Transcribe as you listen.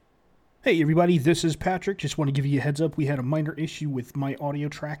Hey everybody, this is Patrick. Just want to give you a heads up. We had a minor issue with my audio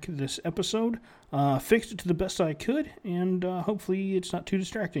track this episode. Fixed it to the best I could, and hopefully it's not too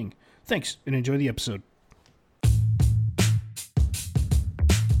distracting. Thanks, and enjoy the episode.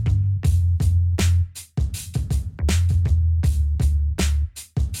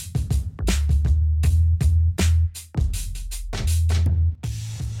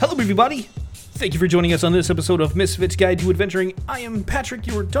 Hello everybody! Thank you for joining us on this episode of Misfits Guide to Adventuring. I am Patrick,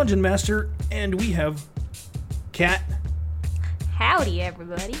 your Dungeon Master, and we have Kat. Howdy,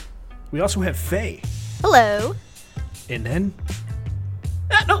 everybody. We also have Faye. Hello. And then...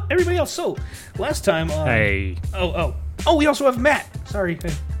 no, everybody else. So, last time... Hey. Oh, we also have Matt. Sorry.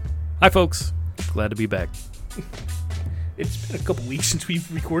 Hi, folks. Glad to be back. It's been a couple weeks since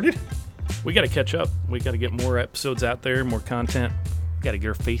we've recorded. We got to catch up. We got to get more episodes out there, more content. Got to get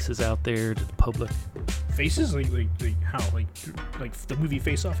our faces out there to the public. Faces? Like how? Like the movie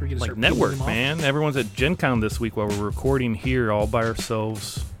Face Off? Or you Like network, man. Everyone's at Gen Con this week while we're recording here all by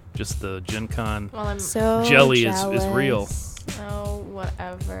ourselves. Just the Gen Con Well, I'm So jelly jealous. is real. Oh,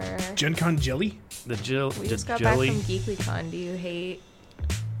 whatever. Gen Con jelly? We just got jelly. back from GeeklyCon. Do you hate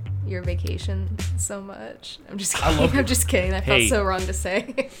your vacation so much? I'm just kidding. I love I'm it. just kidding. That Hey. felt so wrong to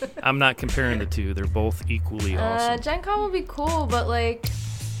say. I'm not comparing the two. They're both equally awesome. Gen Con will be cool, but like,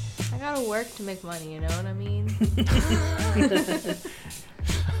 I gotta work to make money, you know what I mean?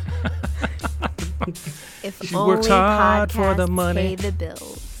 If She only works hard for the podcasts money. Pay the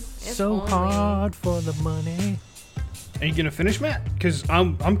bills. If So only. hard for the money. Are you gonna finish, Matt? Because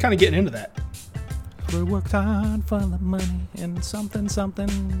I'm kind of getting into that. We worked hard for the money, and something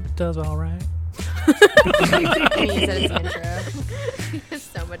does all right. I mean, you said it's an intro. There's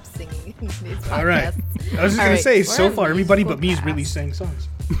so much singing in these podcasts. All right. I was just All gonna right, say, we're so a far everybody but me is musical really cast. sang songs.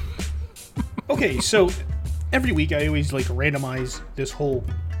 Okay, so every week I always randomize this whole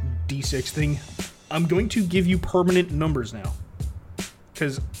D6 thing. I'm going to give you permanent numbers now,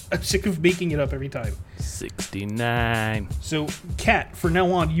 because I'm sick of making it up every time. 69. So, Kat, for now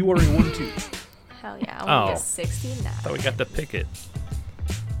on, you are a 1-2. Hell yeah. I want to Oh. get 69. Thought we got to pick it.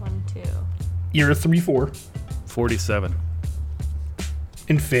 1, 2. You're a 3-4. 47.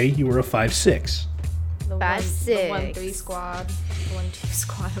 And Faye, you are a 5-6. The 5, 1, 3 6. squad. The 1, 2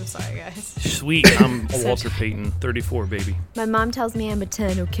 squad. I'm sorry, guys. Sweet. I'm a Walter Payton. 34, baby. My mom tells me I'm a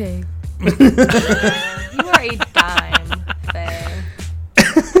 10, okay? You are a dime, Faye.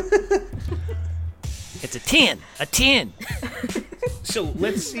 It's a 10. A 10. So,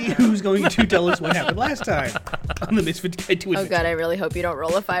 let's see who's going to tell us what happened last time on the Misfits Guide to Oh Adventure. god, I really hope you don't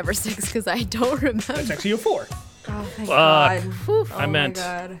roll a 5 or 6 because I don't remember. That's actually a 4. Oh, thank Fuck. God. Whew. Oh I meant- my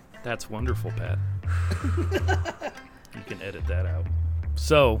God. That's wonderful, Pat. You can edit that out.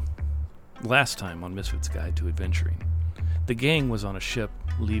 So, last time on Misfits Guide to Adventuring, the gang was on a ship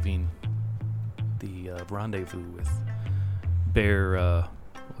leaving the rendezvous with Bear.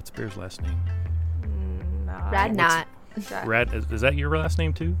 What's Bear's last name? Radnot. Rad. Is that your last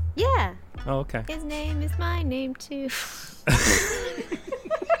name too? Yeah. Oh, okay. His name is my name too.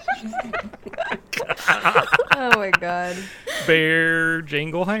 Oh my God. Bear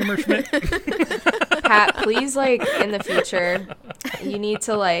Jangleheimer Schmidt. Pat, please, in the future, you need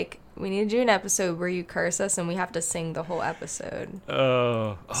to, we need to do an episode where you curse us and we have to sing the whole episode.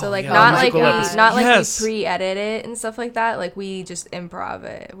 So Not like yes. we pre-edit it and stuff like that. Like, we just improv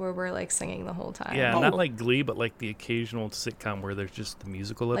it where we're, singing the whole time. Yeah, not like Glee, but like the occasional sitcom where there's just the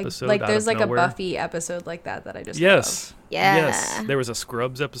musical episode. Like out there's, of a nowhere. Buffy episode like that I just Yes. Yeah. Yes. There was a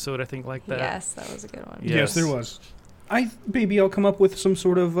Scrubs episode, I think, like love. that. Yes, that was a good one. Yeah. Yes, there was. Maybe I'll come up with some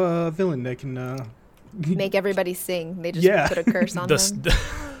sort of villain that can... Make everybody sing. They just Yeah. put a curse on them.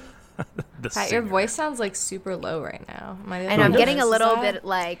 The Pat, your singer. voice sounds super low right now. Am I the And only I'm one getting that a notices little that?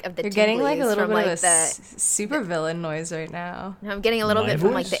 bit of the You're getting a tinglies little from bit of a the super villain noise right now. No, I'm getting a little My bit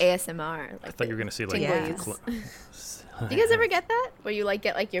from voice? the ASMR. I thought you were going to say, like, Yes. Do you guys ever get that? Where you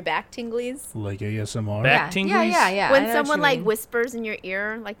get your back tinglies? Like ASMR? Back Yeah, tinglies? yeah. When I know what someone you like mean. whispers in your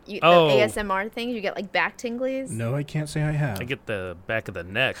ear, the Oh. ASMR thing, you get back tinglies. No, I can't say I have. I get the back of the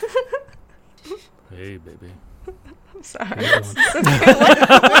neck. Hey, baby. I'm sorry.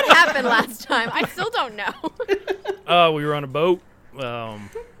 What happened last time? I still don't know. Oh, we were on a boat.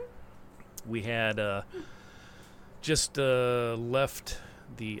 We had just left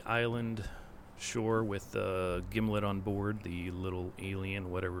the island shore with Gimlet on board, the little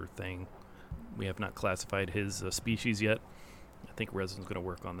alien, whatever thing. We have not classified his species yet. I think Resin's going to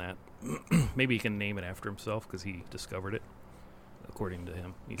work on that. Maybe he can name it after himself because he discovered it. According to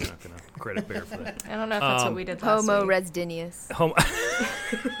him, he's not going to credit Bear for that. I don't know if that's what we did last Homo week. resdinius.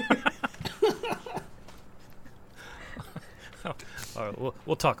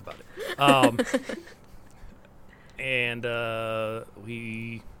 we'll talk about it. And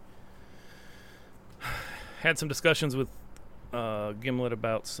we had some discussions with Gimlet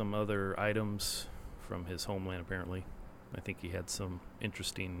about some other items from his homeland, apparently. I think he had some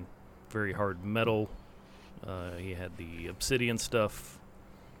interesting, very hard metal. He had the obsidian stuff.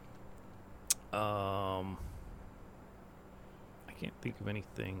 I can't think of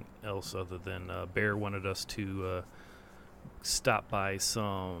anything else other than Bear wanted us to stop by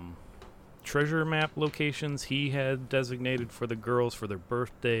some treasure map locations he had designated for the girls for their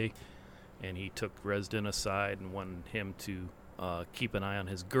birthday, and he took Resden aside and wanted him to keep an eye on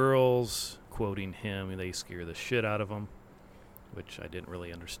his girls, quoting him, they scare the shit out of him, which I didn't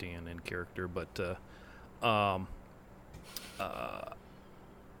really understand in character, but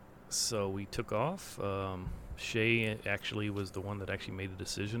so we took off. Shay actually was the one that actually made the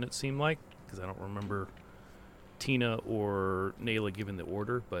decision, it seemed like, because I don't remember Tina or Nayla giving the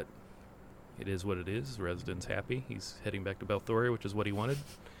order, but it is what it is. Resden's happy. He's heading back to Belthoria, which is what he wanted.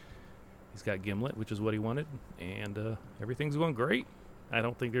 He's got Gimlet, which is what he wanted, and everything's going great. I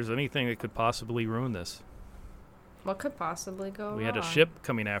don't think there's anything that could possibly ruin this. What could possibly go wrong? We had a ship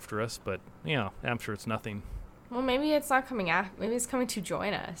coming after us, but, I'm sure it's nothing. Well, maybe it's not coming after. Maybe it's coming to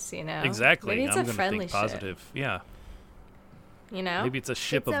join us, Exactly. Maybe it's I'm a friendly think positive. ship. Yeah. Maybe it's a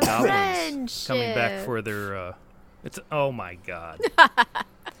ship It's of a goblins coming friendship. back for their oh my god.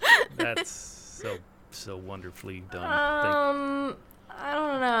 That's so wonderfully done. I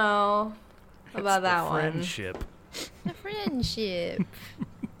don't know about that one. Friendship. A friendship.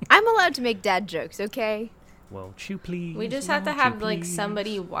 I'm allowed to make dad jokes, okay? Won't you please? We just have to won't you have like please,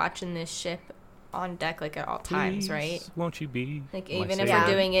 somebody watching this ship on deck like at all times, please, right? Won't you be? Like my even if savior? we're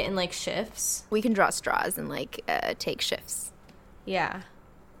doing it in like shifts. We can draw straws and take shifts. Yeah.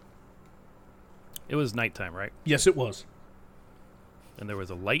 It was nighttime, right? Yes, it was. And there was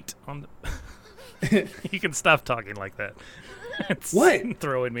a light on the... You can stop talking like that. It's What?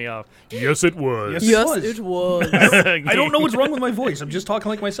 throwing me off. Yes, it was. Yes, it was. was. I don't know what's wrong with my voice. I'm just talking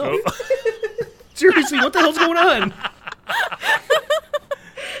like myself. Seriously, what the hell's going on?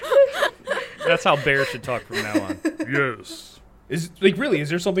 That's how Bear should talk from now on. Yes. Is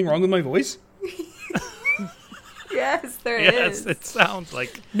there something wrong with my voice? Yes, there Yes, is. it sounds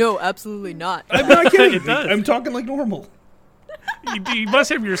like... No, absolutely not. I'm not kidding. It does. I'm talking like normal. You must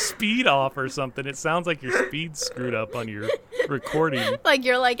have your speed off or something. It sounds like your speed's screwed up on your recording. Like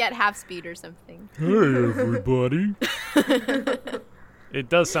you're like at half speed or something. Hey, everybody. It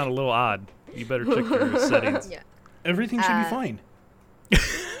does sound a little odd. You better check your settings. Yeah. Everything should be fine.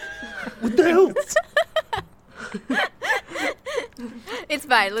 What the hell? It's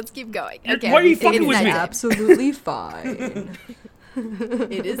fine. Let's keep going. Okay. Why are you fucking It's with me? nighttime. Absolutely fine.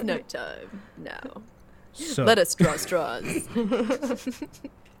 It is nighttime now. So, Let us draw straws.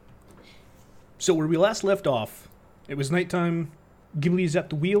 so where we last left off, it was nighttime. Ghibli's at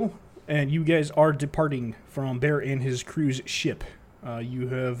the wheel, and you guys are departing from Bear and his crew's ship. You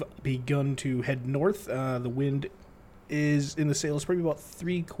have begun to head north. The wind is in the sails, probably about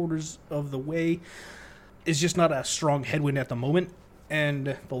 3/4 of the way. It's just not a strong headwind at the moment.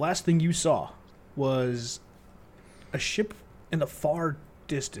 And the last thing you saw was a ship in the far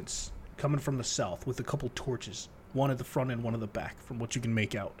distance coming from the south with a couple torches, one at the front and one at the back, from what you can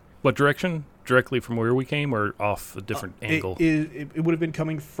make out. What direction? Directly from where we came or off a different angle? It would have been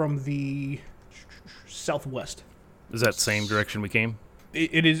coming from the southwest. Is that same direction we came?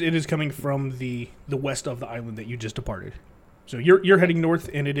 It is coming from the west of the island that you just departed. So you're heading north,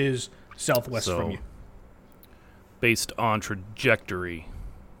 and it is southwest So- from you. Based on trajectory,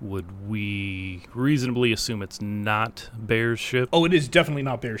 would we reasonably assume it's not Bear's ship? Oh, it is definitely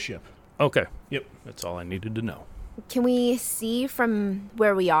not Bear's ship. Okay. Yep. That's all I needed to know. Can we see from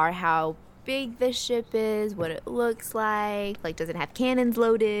where we are how big this ship is, what it looks like? Like, does it have cannons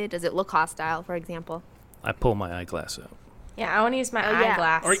loaded? Does it look hostile, for example? I pull my eyeglass out. Yeah, I want to use my Oh, yeah.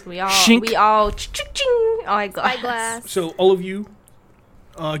 eyeglass. All right. We all ching eyeglass. Eyeglass. So all of you,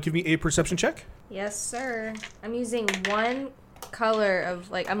 give me a perception check. Yes, sir. I'm using one color of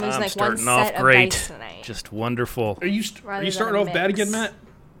I'm using I'm like one starting off set of great. dice tonight. Just wonderful. Are you Rather than starting a off bad mix. again, Matt?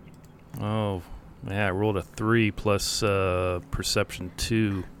 Oh, yeah, I rolled a 3 plus perception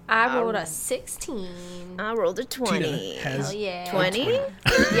 2. I rolled a 16. I rolled a 20. Tina has. Hell yeah. 20?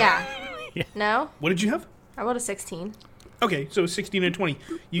 Yeah. No? What did you have? I rolled a 16. Okay, so 16 and 20.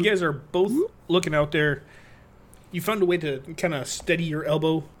 You guys are both looking out there. You found a way to kind of steady your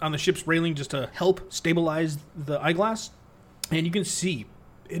elbow on the ship's railing just to help stabilize the eyeglass. And you can see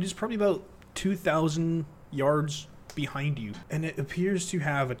it is probably about 2,000 yards behind you. And it appears to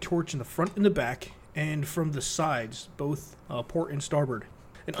have a torch in the front and the back and from the sides, both port and starboard,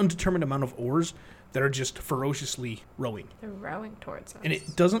 an undetermined amount of oars that are just ferociously rowing. They're rowing towards us. And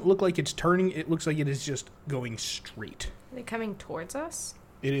it doesn't look like it's turning. It looks like it is just going straight. Are they coming towards us?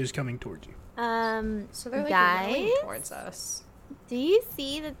 It is coming towards you. So they're like guys, rowing towards us. do you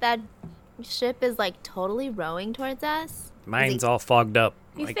see that ship is like totally rowing towards us? Mine's all fogged up.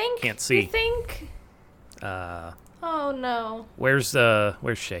 You I think? can't see. You think? Oh no. Where's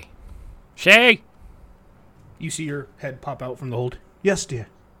Shay? Shay, You see her head pop out from the hold. Yes, dear.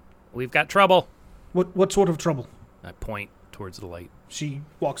 we've got trouble. What sort of trouble? I point towards the light. She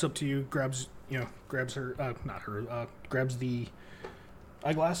walks up to you, grabs her, grabs the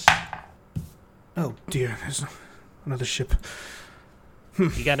eyeglass. Oh dear, there's another ship.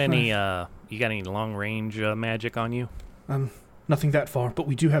 You got any long range magic on you? Nothing that far, but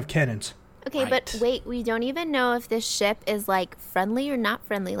we do have cannons. Okay, but Right. wait, we don't even know if this ship is like friendly or not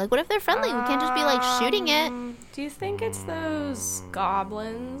friendly. Like, what if they're friendly? We can't just be like shooting it. Do you think it's those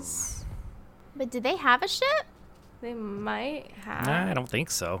goblins? But do they have a ship? They might have. Nah, I don't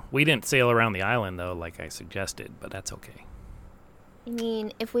think so. We didn't sail around the island though, like I suggested, but that's okay. I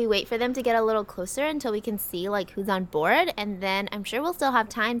mean, if we wait for them to get a little closer until we can see like who's on board, and then I'm sure we'll still have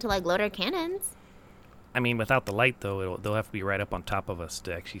time to like load our cannons. I mean, without the light though, they'll have to be right up on top of us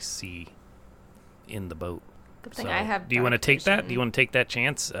to actually see in the boat. Good thing So, I have. do you want to dark take that? vision. Do you want to take that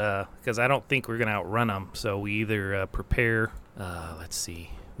chance? Because I don't think we're gonna outrun them. So we either prepare. Let's see.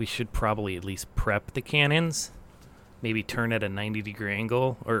 We should probably at least prep the cannons. Maybe turn at a 90-degree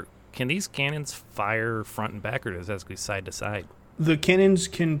angle. Or can these cannons fire front and back, or does that have to be side to side? The cannons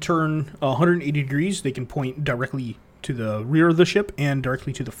can turn 180 degrees. They can point directly to the rear of the ship and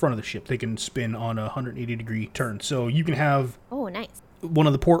directly to the front of the ship. They can spin on a 180-degree turn. So you can have Oh, nice. one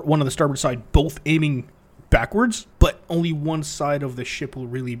of the port, one of the starboard side, both aiming backwards, but only one side of the ship will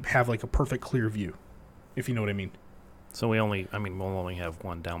really have like a perfect clear view, if you know what I mean. So we'll only have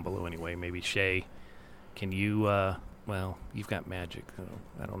one down below anyway. Maybe Shay, can you? Well, you've got magic. So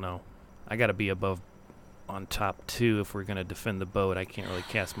I don't know. I got to be above, on top too. If we're gonna defend the boat, I can't really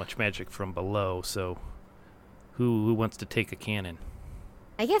cast much magic from below. So, who wants to take a cannon?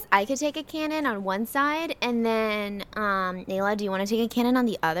 I guess I could take a cannon on one side, and then, Nayla, do you want to take a cannon on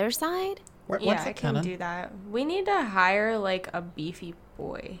the other side? Yeah, I can do that. We need to hire like a beefy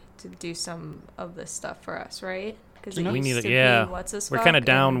boy to do some of this stuff for us, right? Because We need to it. Yeah, be what's his we're fuck, kind of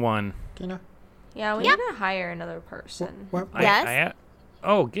down and- one. Yeah, we Yeah. need to hire another person. Yes?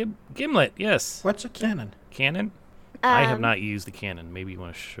 Gimlet. Yes. What's a cannon? Cannon. I have Um, not used the cannon. Maybe you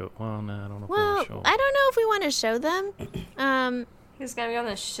want to show. Well, no, I don't know if I Well, want to show. I don't know if we want to show them. He's gonna be on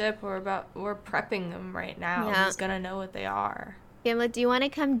the ship. We're prepping them right now. Yeah. He's gonna know what they are. Gimlet, do you want to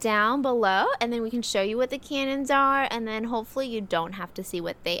come down below, and then we can show you what the cannons are, and then hopefully you don't have to see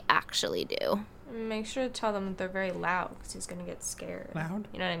what they actually do. Make sure to tell them that they're very loud because he's gonna get scared. Loud?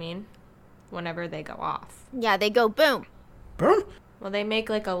 You know what I mean? Whenever they go off. Yeah, they go boom. Boom. Well, they make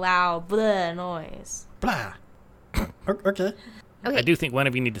like a loud blah noise. Blah. Okay. Okay. I do think one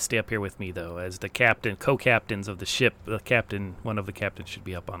of you need to stay up here with me, though, as the captain, co-captains of the ship. One of the captains should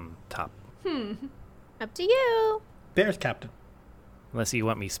be up on top, Up to you. There's Captain. unless you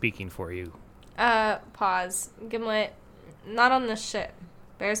want me speaking for you. Pause. Gimlet, not on the ship.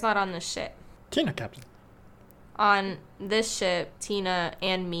 Bear's not on the ship. Tina, Captain. On this ship, Tina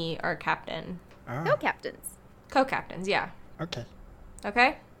and me are captain. No captains. Co-captains, yeah. Okay.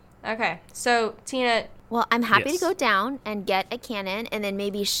 Okay? Okay. So, Tina, Well, I'm happy Yes. to go down and get a cannon, and then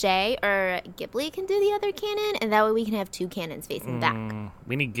maybe Shay or Ghibli can do the other cannon, and that way we can have two cannons facing back.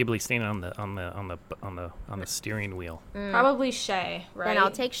 We need Ghibli standing on the steering wheel. probably Shay, right? Then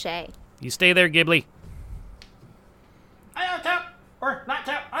I'll take Shay. You stay there, Ghibli. Aye, Cap. Or not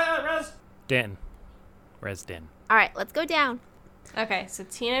Cap. Aye, Res. Den. Res Den. All right, let's go down. Okay, so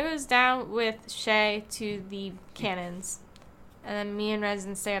Tina goes down with Shay to the cannons. And then me and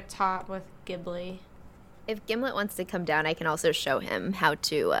Resin stay up top with Ghibli. If Gimlet wants to come down, I can also show him how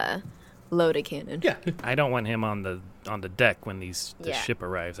to load a cannon. Yeah. I don't want him on the deck when the Yeah. ship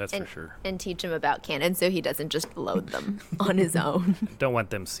arrives. That's and, for sure. and teach him about cannons so he doesn't just load them on his own. Don't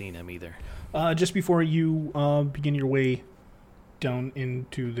want them seeing him either. Just before you begin your way down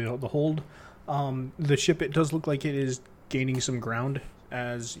into the hold, the ship, it does look like it is gaining some ground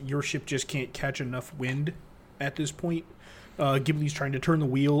as your ship just can't catch enough wind at this point. Ghibli's trying to turn the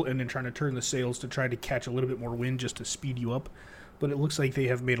wheel and then trying to turn the sails to try to catch a little bit more wind just to speed you up. But it looks like they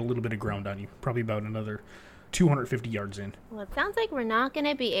have made a little bit of ground on you, probably about another 250 yards in. Well, it sounds like we're not going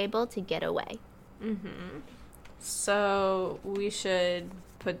to be able to get away. So we should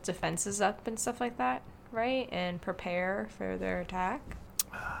put defenses up and stuff like that, right? And prepare for their attack.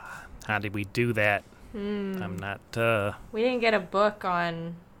 How How did we do that? I'm not, We didn't get a book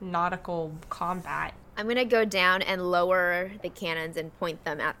on nautical combat. I'm gonna go down and lower the cannons and point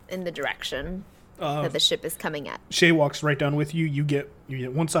them in the direction that the ship is coming at. Shay walks right down with you. You get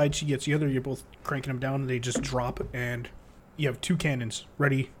one side, she gets the other. You're both cranking them down, and they just drop, and you have 2 cannons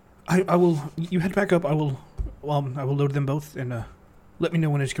ready. I will. You head back up. I will load them both, and let me know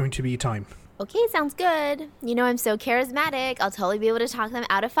when it's going to be time. Okay, sounds good. You know I'm so charismatic. I'll totally be able to talk them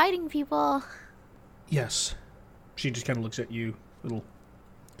out of fighting people. Yes. She just kind of looks at you, little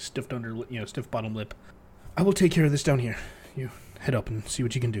stiff bottom lip. I will take care of this down here. You head up and see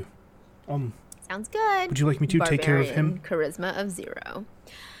what you can do. Sounds good. Would you like me to take care of him? Charisma of 0.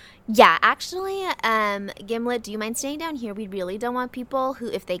 Yeah, actually, Gimlet, do you mind staying down here? We really don't want people who,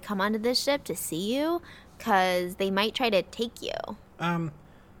 if they come onto this ship, to see you, because they might try to take you.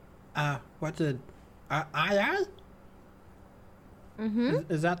 What's it? Aye?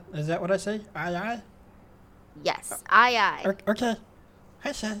 Mm-hmm. Is that what I say? Aye? Yes, aye. Okay.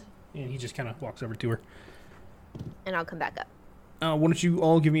 I say. And he just kind of walks over to her. And I'll come back up. Why don't you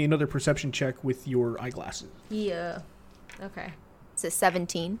all give me another perception check with your eyeglasses? Yeah. Okay. So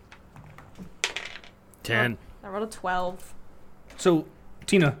 17. 10. I rolled a 12. So,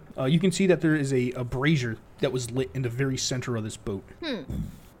 Tina, you can see that there is a brazier that was lit in the very center of this boat.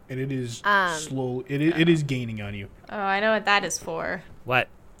 And it is slow. It is gaining on you. Oh, I know what that is for. What?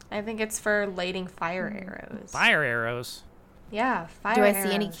 I think it's for lighting fire arrows. Fire arrows? Yeah, fire Do I arrows.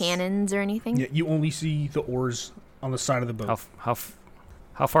 see any cannons or anything? Yeah, you only see the oars on the side of the boat. How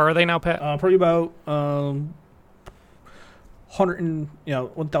far are they now, Pat? Probably about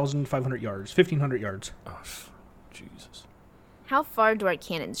 1,500 yards, 1,500 yards. Oh, Jesus. How far do our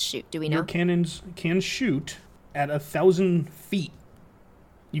cannons shoot? Do we know? Your cannons can shoot at 1,000 feet.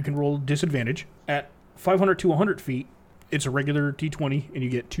 You can roll disadvantage. At 500 to 100 feet, it's a regular D20, and you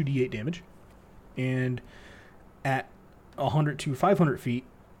get 2d8 damage. And at 100 to 500 feet,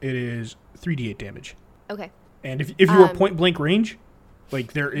 it is 3d8 damage. Okay. And if you are point blank range,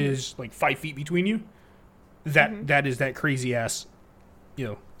 like there is like 5 feet between you, that is that crazy ass,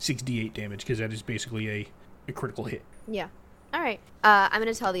 6d8 damage, because that is basically a critical hit. Yeah. All right. I'm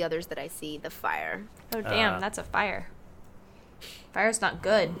going to tell the others that I see the fire. Oh, damn, that's a fire. Fire's not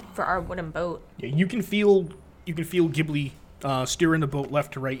good for our wooden boat. Yeah, you can feel Ghibli steering the boat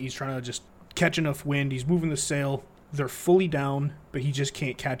left to right. He's trying to just catch enough wind. He's moving the sail. They're fully down, but he just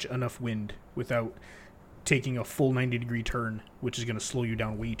can't catch enough wind without taking a full 90-degree turn, which is going to slow you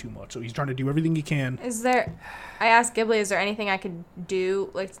down way too much. So he's trying to do everything he can. I asked Ghibli, is there anything I could do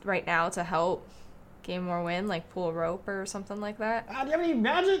like right now to help gain more wind, like pull a rope or something like that? Do you have any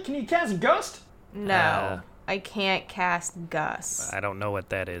magic? Can you cast Gust? No, I can't cast Gust. I don't know what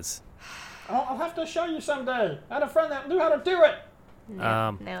that is. I'll have to show you someday. I had a friend that knew how to do it.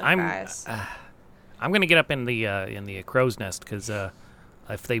 No, I'm gonna get up in the crow's nest because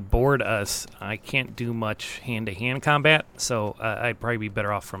if they board us, I can't do much hand-to-hand combat. So I'd probably be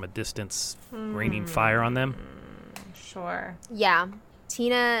better off from a distance, raining fire on them. Sure. Yeah.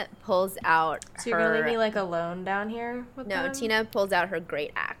 Tina pulls out So you're gonna leave me like alone down here with No, them? Tina pulls out her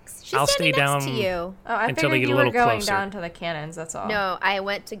great axe. She's I'll standing stay next down. to you. Oh, I Until they figured get a you were little going closer. down to the cannons, that's all. No, I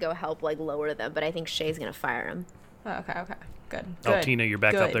went to go help lower them, but I think Shay's gonna fire him. Oh, okay. Good. Oh, Good. Tina, you're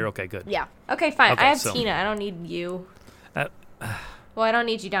back up Good. there. Okay, good. Yeah. Okay, fine. Okay, I have so- Tina. I don't need you. Uh, Well, I don't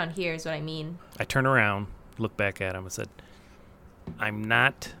need you down here is what I mean. I turned around, looked back at him, and said, "I'm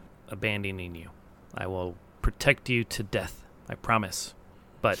not abandoning you. I will protect you to death. I promise.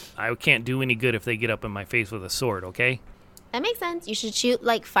 But I can't do any good if they get up in my face with a sword, okay?" That makes sense. You should shoot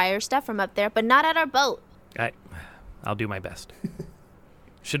fire stuff from up there, but not at our boat. I'll do my best.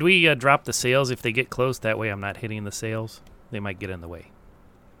 Should we drop the sails if they get close? That way I'm not hitting the sails. They might get in the way.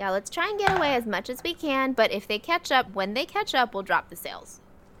 Yeah, let's try and get away as much as we can, but if they catch up, when they catch up, we'll drop the sails.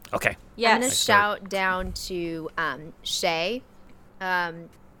 Okay. Yes. I'm going to shout down to Shay.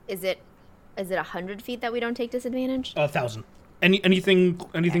 Is it 100 feet that we don't take disadvantage? 1,000. Anything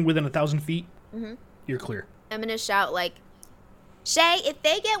within 1,000 feet, you're clear. I'm going to shout Shay, if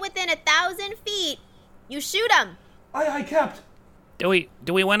they get within 1,000 feet, you shoot them. Aye, Capt. Do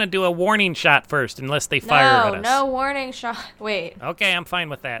we want to do a warning shot first, unless they fire at us? No warning shot. Wait, Okay, I'm fine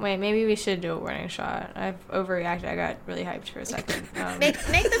with that. maybe we should do a warning shot. I've overreacted. I got really hyped for a second. Make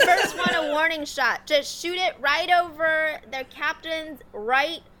the first one a warning shot. Just shoot it right over their captain's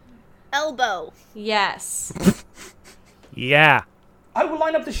right elbow. Yes. Yeah. I will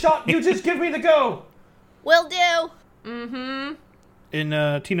line up the shot. You just give me the go. Will do. Mm-hmm.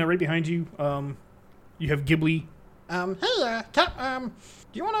 And Tina, right behind you, you have Ghibli. Hey, Cap, do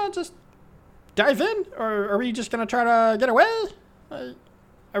you want to just dive in? Or are we just going to try to get away?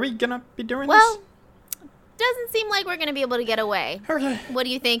 Are we gonna be doing Well, doesn't seem like we're going to be able to get away. this? Okay. What do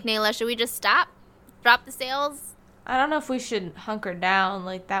you think, Nayla? Should we just stop? Drop the sails? I don't know if we should hunker down.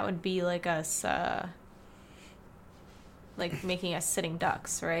 Like, that would be like us, like making us sitting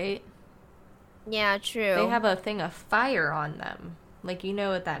ducks, right? Yeah, true. They have a thing of fire on them. Like, you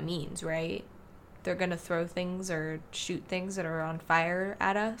know what that means, right? They're gonna throw things or shoot things that are on fire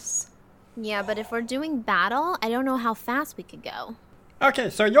at us. Yeah, but if we're doing battle, I don't know how fast we could go.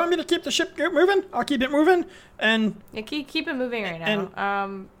 Okay, so you want me to keep the ship moving? I'll keep it moving, and Yeah, keep it moving right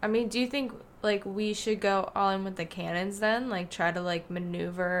now. I mean, do you think, like, we should go all in with the cannons then? Like, try to, like,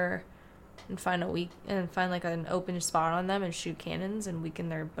 maneuver and find like an open spot on them and shoot cannons and weaken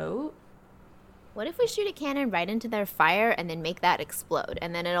their boat? What if we shoot a cannon right into their fire and then make that explode,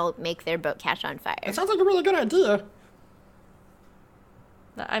 and then it'll make their boat catch on fire? it sounds like a really good idea.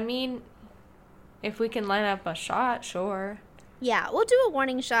 I mean, if we can line up a shot, sure. Yeah, we'll do a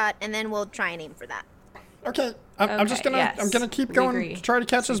warning shot, and then we'll try and aim for that. Okay, I'm just Okay, gonna yes. I'm gonna keep We going, agree. try to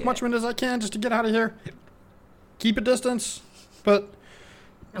catch We as do much it. wind as I can just to get out of here. Keep a distance, but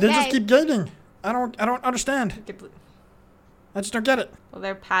they just Okay. keep gaining. I don't understand. I just don't get it. Well,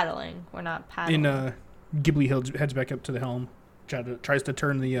 they're paddling. We're not paddling. And Ghibli heads back up to the helm, tries to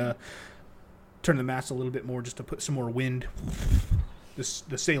turn the mast a little bit more just to put some more wind.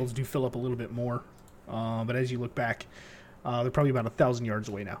 The sails do fill up a little bit more, but as you look back, they're probably about 1,000 yards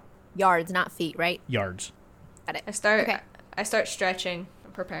away now. Yards, not feet, right? Yards. Got it. I Okay. start stretching,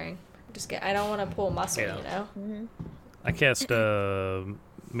 preparing. I don't want to pull muscle, Yeah. you know. I cast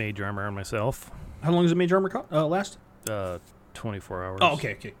mage armor on myself. How long does a mage armor last? 24 hours. Oh,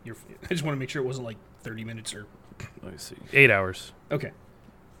 okay. I just want to make sure it wasn't like 30 minutes or... Let me see. 8 hours. Okay.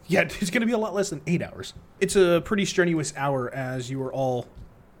 Yeah, it's going to be a lot less than 8 hours. It's a pretty strenuous hour as you are all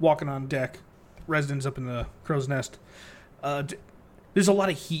walking on deck, residents up in the crow's nest. There's a lot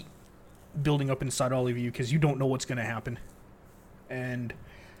of heat building up inside all of you because you don't know what's going to happen. And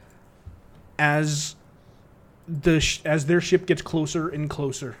as their ship gets closer and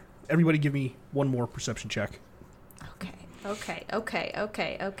closer, everybody give me one more perception check. Okay.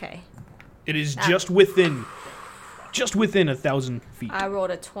 It is just within 1,000 feet. I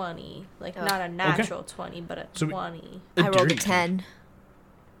rolled a 20. Like, not a natural 20, but a So 20. I rolled a dirty 10.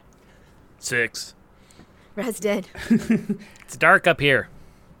 6. Res did. It's dark up here.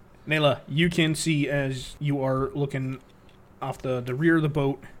 Nayla, you can see as you are looking off the rear of the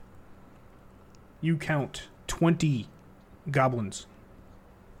boat, you count 20 goblins.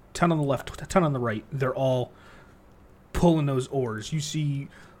 10 on the left, 10 on the right. They're all pulling those oars. You see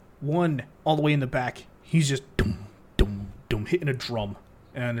one all the way in the back. He's just dum, dum, dum, hitting a drum.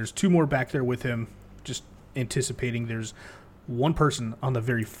 And there's 2 more back there with him, just anticipating. There's one person on the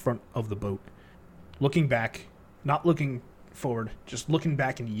very front of the boat, looking back, not looking forward, just looking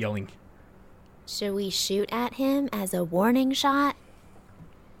back and yelling. Should we shoot at him as a warning shot?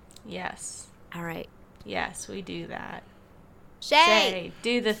 Yes. All right. Yes, we do that. Shay,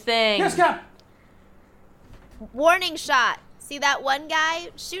 do the thing. Yes, Cap. warning shot. See that one guy?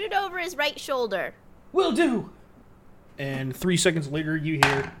 Shoot it over his right shoulder. Will do. And 3 seconds later, you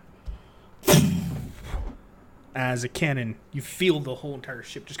hear as a cannon, you feel the whole entire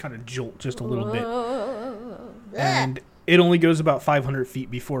ship just kind of jolt just a little bit. And it only goes about 500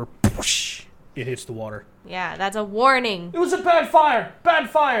 feet before whoosh, it hits the water. Yeah, that's a warning. It was a bad fire. Bad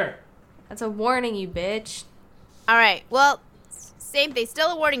fire. That's a warning, you bitch. All right. Well, same thing. Still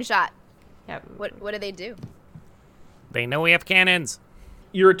a warning shot. Yep. What do they do? They know we have cannons.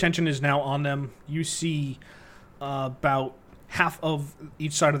 Your attention is now on them. You see about half of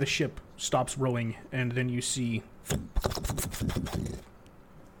each side of the ship stops rowing, and then you see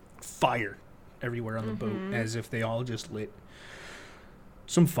fire everywhere on the boat, as if they all just lit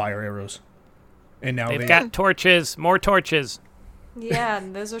some fire arrows. And now They've got torches. More torches. Yeah,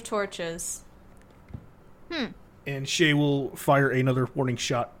 those are torches. and Shay will fire another warning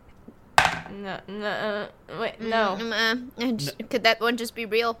shot. Wait, no. Could that one just be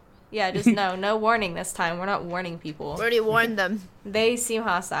real? Yeah, just no warning this time. We're not warning people. We already warned them. They seem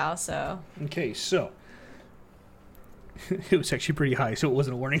hostile, so. Okay, so it was actually pretty high, so it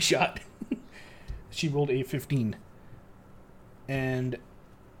wasn't a warning shot. She rolled a 15. And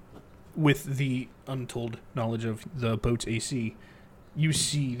with the untold knowledge of the boat's AC, you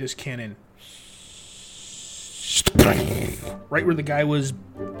see this cannon right where the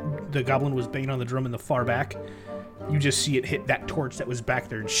goblin was banging on the drum in the far back. You just see it hit that torch that was back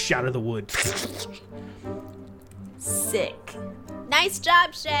there and shatter the wood. Sick. Nice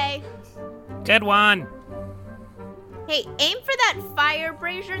job, Shay. Good one. Hey, aim for that fire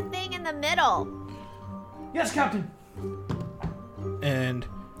brazier thing in the middle. Yes, Captain. And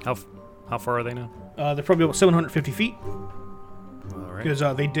How far are they now? They're probably about 750 feet. All right.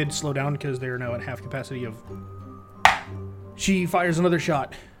 Because they did slow down because they're now at half capacity of... She fires another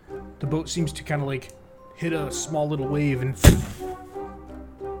shot. The boat seems to kind of like hit a small little wave and...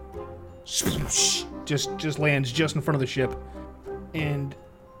 just lands just in front of the ship. And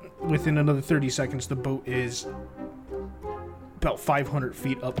within another 30 seconds, the boat is about 500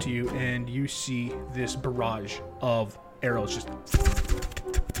 feet up to you, and you see this barrage of arrows just...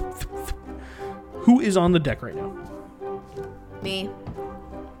 Who is on the deck right now? Me.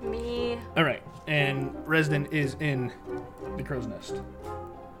 All right, and Resden is in the crow's nest.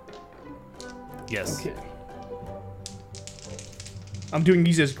 Yes. Okay. I'm doing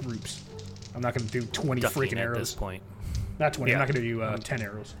these as groups. I'm not going to do 20 Ducking freaking at arrows. this point. Not 20. Yeah. I'm not going to do 10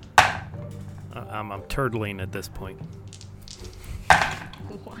 arrows. I'm turtling at this point.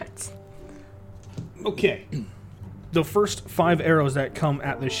 What? Okay. The first 5 arrows that come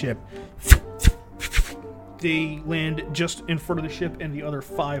at the ship, they land just in front of the ship, and the other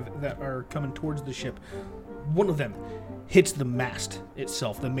 5 that are coming towards the ship, one of them hits the mast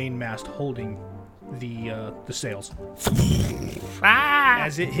itself, the main mast holding the sails.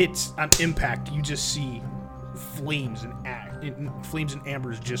 As it hits on impact, you just see flames and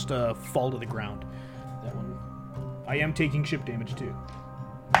ambers just fall to the ground. That one. I am taking ship damage too.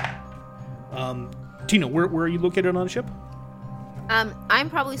 Tina, where are you located on the ship? I'm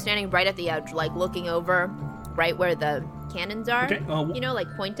probably standing right at the edge, like looking over, right where the cannons are. Okay. Like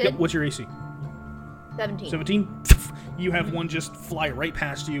pointed. Yep, what's your AC? 17. 17? You have one just fly right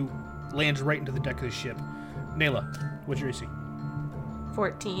past you, lands right into the deck of the ship. Nayla, what's your AC?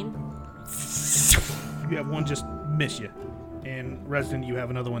 14. You have one just miss you. And Resden, you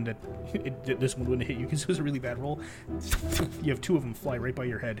have another one that this one wouldn't hit you because it was a really bad roll. You have 2 of them fly right by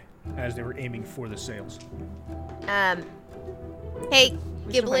your head as they were aiming for the sails. Hey,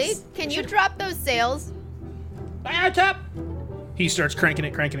 Ghibli, can you drop those sails? He starts cranking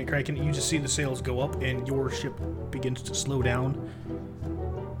it. You just see the sails go up, and your ship begins to slow down.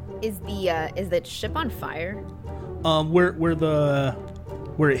 Is the ship on fire?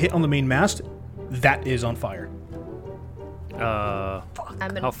 Where it hit on the main mast, that is on fire. How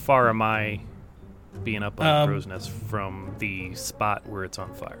far am I being up on the crow's nest from the spot where it's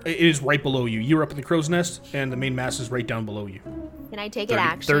on fire? It is right below you. You're up at the crow's nest, and the main mast is right down below you. Can I take it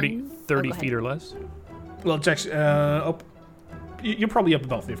action? 30 feet or less? Well, it's actually up. You're probably up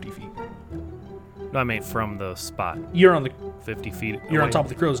about 50 feet. No, I mean from the spot. You're on the. 50 feet. You're away. on top of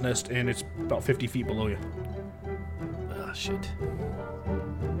the crow's nest, and it's about 50 feet below you. Oh, shit.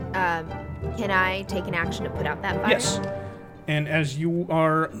 Can I take an action to put out that fire? Yes. And as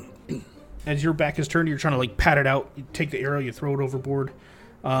your back is turned, you're trying to like pat it out. You take the arrow, you throw it overboard.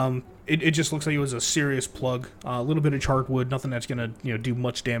 It just looks like it was a serious plug. A little bit of charred wood, nothing that's gonna do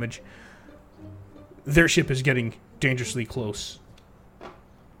much damage. Their ship is getting dangerously close.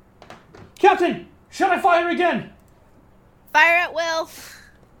 Captain, should I fire again? Fire at will.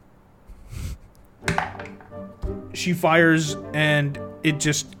 She fires, and it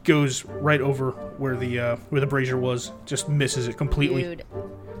just goes right over where the brazier was. Just misses it completely. Dude,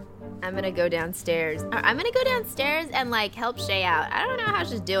 I'm gonna go downstairs. I'm gonna go downstairs and like help Shay out. I don't know how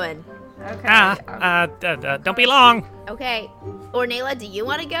she's doing. Okay. Don't be long. Okay. Or Nayla, do you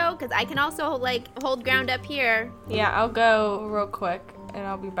want to go? Because I can also like hold ground up here. Yeah, I'll go real quick and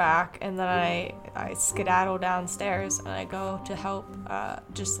I'll be back. And then I skedaddle downstairs and I go to help,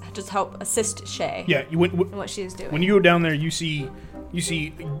 just help assist Shay. Yeah, you went. In what she's doing. When you go down there, you see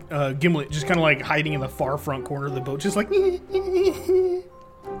Gimlet just kind of like hiding in the far front corner of the boat, just like.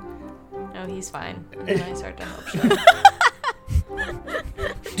 Oh, he's fine. And then I start to help Shay.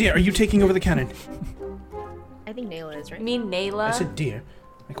 Dear, are you taking over the cannon? I think Nayla is, right? You mean Nayla? I said dear.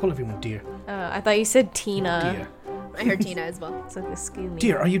 I call everyone dear. I thought you said Tina. Dear. I heard Tina as well. It's like, excuse me.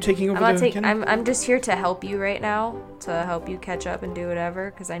 Dear, are you taking over the cannon? I'm just here to help you right now, to help you catch up and do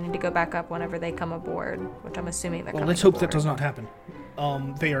whatever, because I need to go back up whenever they come aboard, which I'm assuming they're Well, coming let's hope aboard. that does not happen.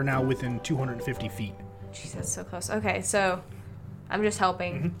 They are now within 250 feet. Jeez, that's so close. Okay, so I'm just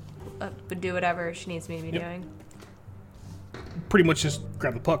helping do whatever she needs me to be doing. Pretty much just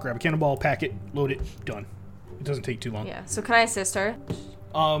grab the puck, grab a cannonball, pack it, load it, done. It doesn't take too long. Yeah, so can I assist her?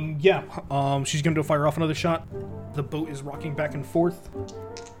 She's going to fire off another shot. The boat is rocking back and forth.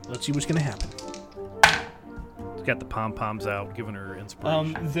 Let's see what's going to happen. She's got the pom-poms out, giving her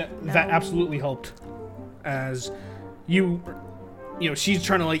inspiration. That absolutely helped. As she's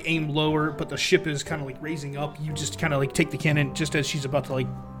trying to like aim lower, but the ship is kind of like raising up. You just kind of like take the cannon just as she's about to like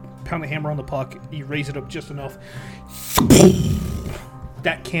pound the hammer on the puck. You raise it up just enough.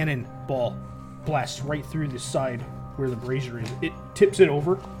 That cannon ball blasts right through the side where the brazier is. It tips it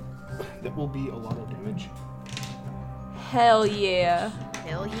over. That will be a lot of damage. Hell yeah.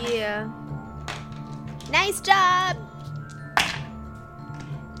 Hell yeah. Nice job.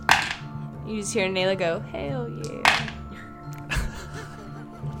 You just hear Nayla go, hell yeah.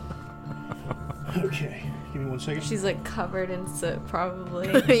 Okay, give me 1 second. She's like covered in soot,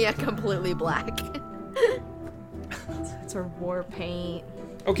 probably. Yeah, completely black. It's her war paint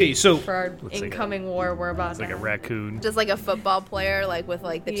Okay, so for our Looks like incoming war we're about It's to like a have. raccoon. Just like a football player, like with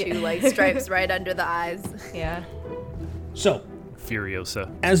like the two Yeah. like stripes right under the eyes. Yeah.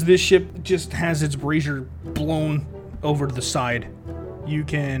 Furiosa. as this ship just has its brazier blown over to the side,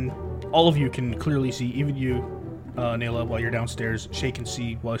 all of you can clearly see, even you, Nayla, while you're downstairs. Shay can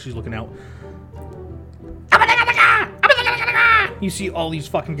see while she's looking out. You see all these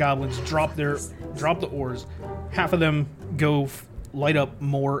fucking goblins drop the oars. Half of them go light up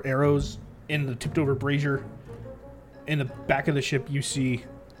more arrows in the tipped over brazier. In the back of the ship, you see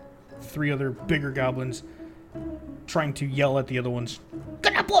 3 other bigger goblins trying to yell at the other ones.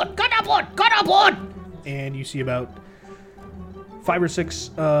 Get aboard! Get aboard! Get aboard! And you see about 5 or 6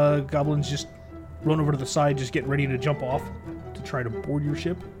 goblins just run over to the side, just getting ready to jump off to try to board your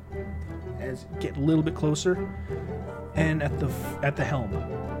ship. As you get a little bit closer, and at the helm,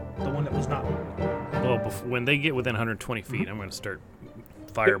 the one that was not. Well, when they get within 120 feet, I'm going to start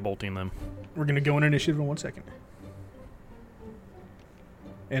firebolting them. We're gonna go in initiative in 1 second.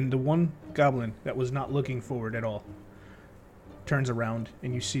 And the one goblin that was not looking forward at all turns around,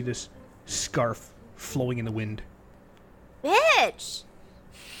 and you see this scarf flowing in the wind. Bitch!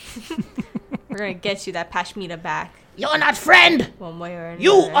 We're gonna get you that pashmina back. You're not friend! One way or another.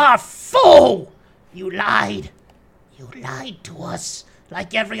 You are fool! You lied. You lied to us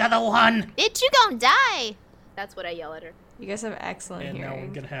like every other one. Bitch, you gon' die! That's what I yell at her. You guys have excellent And now hearing.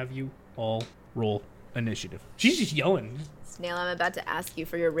 we're gonna have you all roll initiative. She's just yelling. Snail, I'm about to ask you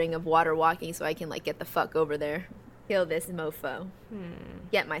for your ring of water walking so I can like get the fuck over there. Kill this mofo.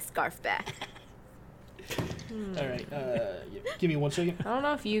 Get my scarf back. All right, give me 1 second. I don't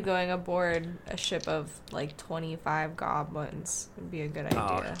know if you going aboard a ship of like 25 goblins would be a good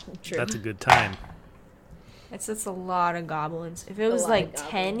idea. True. That's a good time. It's just a lot of goblins. If it was lot like of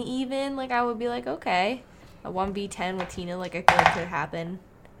 10 even, like I would be like, okay. A 1v10 with Tina, like I feel like could happen.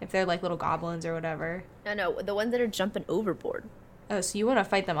 If they're like little goblins or whatever. No, the ones that are jumping overboard. Oh, so you want to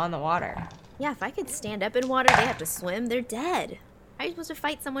fight them on the water? Yeah, if I could stand up in water, they have to swim. They're dead. How are you supposed to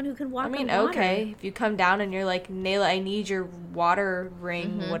fight someone who can walk I mean, on water? okay. If you come down and you're like, Nayla, I need your water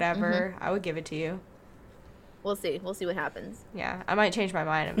ring, whatever, I would give it to you. We'll see. We'll see what happens. Yeah, I might change my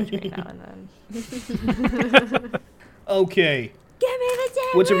mind in between now and then. Okay, Give me the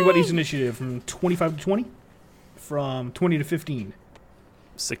damn what's everybody's ring! initiative? From 25 to 20? From 20 to 15?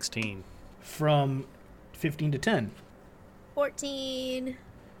 16. From 15 to 10? 14.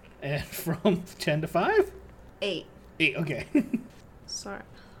 And from 10 to 5? 8. 8, okay. Sorry.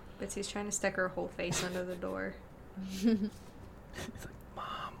 Betsy's trying to stick her whole face under the door.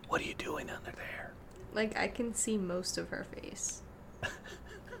 Mom, what are you doing under there? Like, I can see most of her face.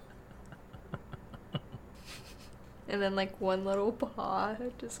 And then, like, one little paw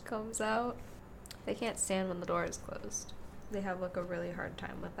just comes out. They can't stand when the door is closed. They have, like, a really hard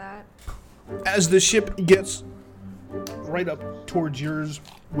time with that. As the ship gets right up towards yours,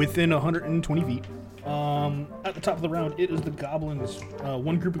 within 120 feet, at the top of the round, it is the goblins,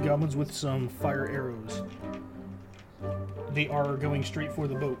 one group of goblins with some fire arrows. They are going straight for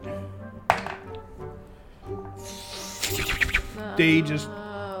the boat. They just,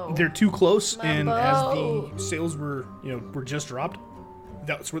 they're too close, and as the sails were just dropped,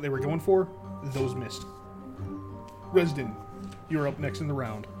 that's what they were going for. Those missed. Resden, you're up next in the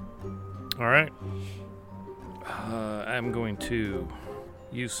round. All right. I'm going to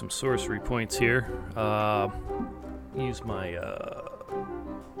use some sorcery points here. Use my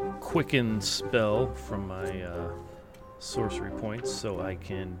Quicken spell from my sorcery points so I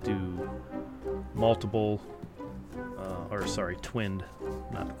can do multiple, twinned,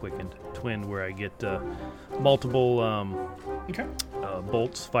 not quickened, twinned, where I get multiple Okay.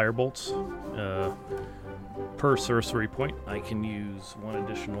 bolts, fire bolts. Per sorcery point, I can use one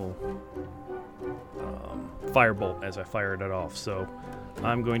additional firebolt as I fire it off. So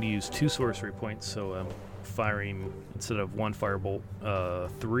I'm going to use 2 sorcery points, so I'm firing, instead of 1 firebolt,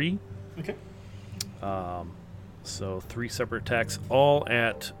 3. Okay. So 3 separate attacks, all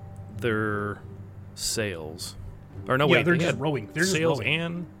at their sails. Or no, Yeah, wait, they're they just had rowing. They're just sails rowing.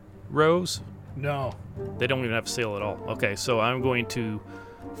 and rows? No. They don't even have a sail at all. Okay, so I'm going to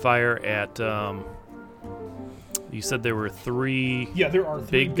fire at. You said there were 3. Yeah, there are 3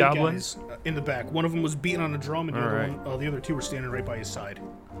 Big goblins? guys. in the back. One of them was beating on a drum, and All the other two were standing right by his side.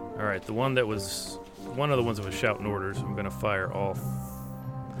 All right, one of the ones that was shouting orders. I'm gonna fire all.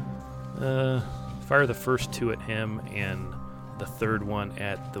 Fire the first two at him, and the third one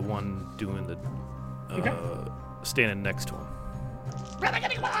at the one doing the standing next to him.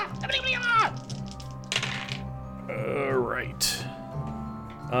 All right.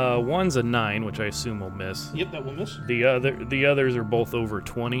 One's a 9, which I assume will miss. Yep, that will miss. The others are both over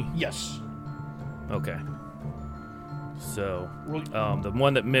 20. Yes. Okay. So, the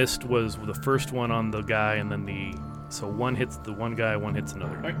one that missed was the first one on the guy, and then so one hits the one guy, one hits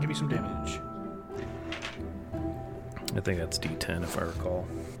another. All right, give me some damage. I think that's D10 if I recall.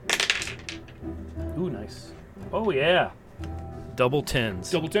 Ooh, nice. Oh yeah. Double 10s.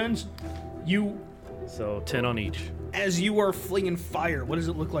 Double 10s. So 10 on each. As you are flinging fire, what does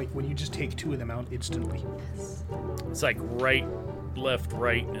it look like when you just take two of them out instantly? It's like right, left,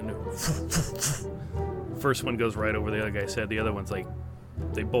 right, and first one goes right over the other guy's head. The other one's like,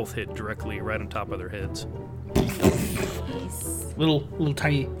 they both hit directly right on top of their heads. Little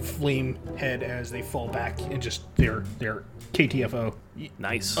tiny flame head as they fall back and just their KTFO.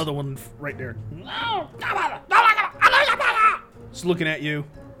 Nice. Other one right there. He's looking at you.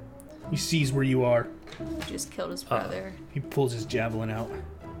 He sees where you are. Just killed his brother. He pulls his javelin out.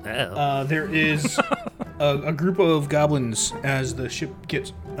 Oh. There is a group of goblins as the ship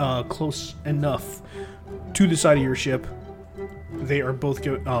gets close enough to the side of your ship. They are both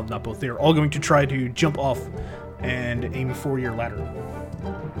not both. They are all going to try to jump off and aim for your ladder.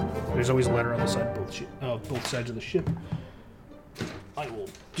 There's always a ladder on the side of both sides of the ship. I will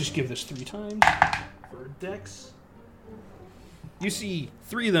just give this 3 times for Dex. You see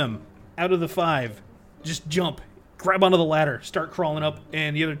 3 of them out of the 5 just jump, grab onto the ladder, start crawling up,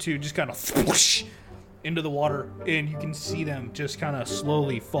 and the other 2 just kind of whoosh into the water, and you can see them just kind of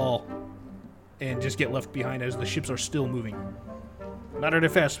slowly fall and just get left behind as the ships are still moving. Not at a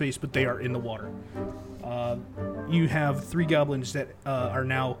fast pace, but they are in the water. You have 3 goblins that are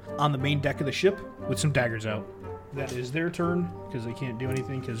now on the main deck of the ship with some daggers out. That is their turn, because they can't do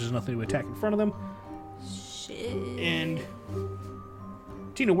anything because there's nothing to attack in front of them. Shit. And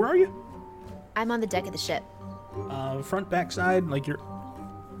Tina, where are you? I'm on the deck of the ship. Front, back, side, like you're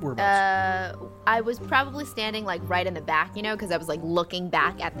whereabouts? I was probably standing like right in the back, because I was like looking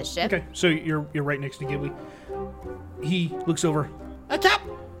back at the ship. Okay, so you're right next to Ghibli. He looks over. Hey, Cap!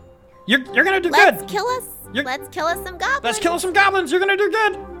 You're gonna do good. Let's kill us some goblins. Let's kill some goblins. You're gonna do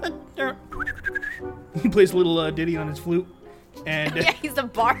good. He plays a little ditty on his flute, and Yeah, he's a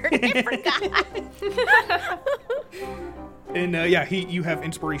bard. I forgot. and you have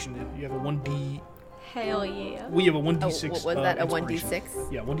inspiration. You have a 1d. Hell yeah. We have a 1d6. What was that? A inspiration.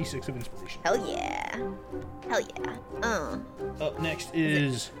 1d6? Yeah, 1d6 of inspiration. Hell yeah. Up next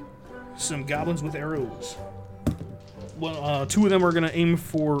is some goblins with arrows. Well, 2 of them are gonna aim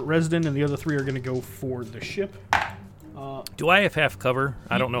for Resden, and the other 3 are gonna go for the ship. Do I have half cover?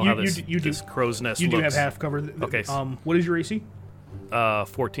 I don't know how this crow's nest You looks. do have half cover. Okay. What is your AC?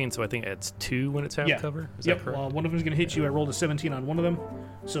 14, so I think it's 2 when it's half cover. Is that correct? One of them is going to hit you. I rolled a 17 on one of them.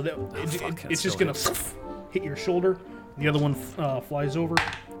 So that it's just going to hit your shoulder. The other one flies over.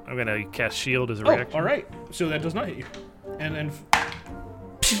 I'm going to cast shield as a reaction. All right. So that does not hit you. And then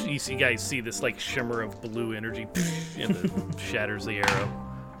you guys see this like shimmer of blue energy and it shatters the arrow.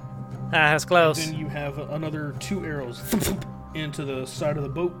 That's close. Then you have another 2 arrows into the side of the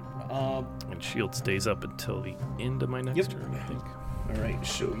boat. And shield stays up until the end of my next turn, I think. All right,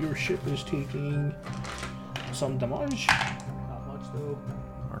 so your ship is taking some damage. Not much, though.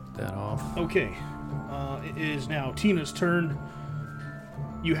 Mark that off. Okay. It is now Tina's turn.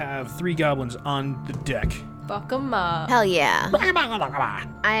 You have 3 goblins on the deck. Fuck them up. Hell yeah.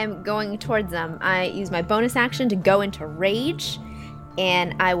 I am going towards them. I use my bonus action to go into rage,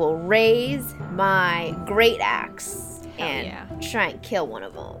 and I will raise my great axe and try and kill one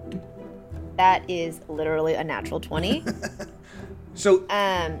of them. That is literally a natural 20. So,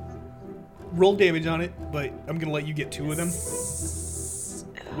 roll damage on it, but I'm going to let you get 2 of them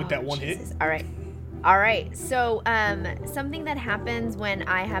with that one hit. All right. So, something that happens when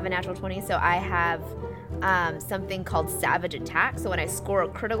I have a natural 20, so I have something called Savage Attack. So when I score a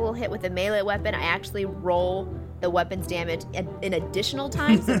critical hit with a melee weapon, I actually roll the weapon's damage an additional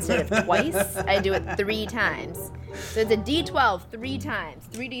time. So instead of twice, I do it 3 times. So it's a D12 3 times.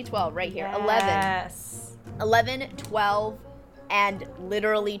 3D12 right here. Yes. 11, 12, and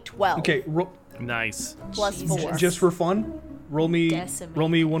literally 12. Okay, nice. Plus 4. Just for fun, roll me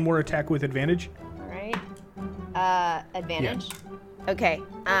Decimate. one more attack with advantage. All right. Advantage. Yeah. Okay.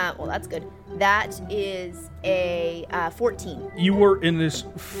 Well, that's good. That is a 14. You were in this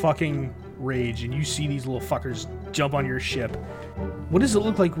fucking rage, and you see these little fuckers jump on your ship. What does it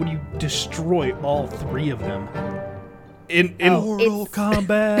look like when you destroy all 3 of them? In Mortal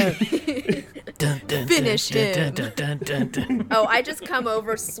Kombat. Finish him. Oh, I just come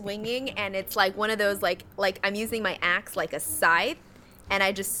over swinging, and it's like one of those like I'm using my axe like a scythe, and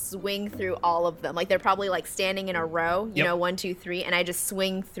I just swing through all of them. Like they're probably like standing in a row, you know, 1, 2, 3, and I just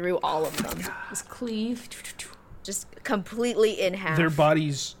swing through all of them. Just cleave. Just completely in half. their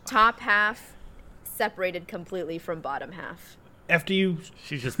bodies, Top half separated completely from bottom half. after you,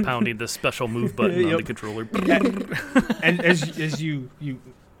 She's just pounding the special move button on the controller. and as you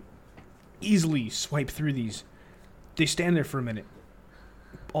easily swipe through these, they stand there for a minute.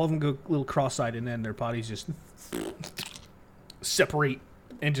 All of them go a little cross-eyed, and then their bodies just separate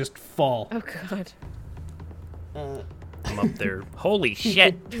and just fall. Oh god. I'm up there. Holy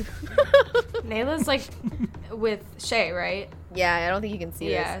shit. Nayla's like with Shay, right? Yeah, I don't think you can see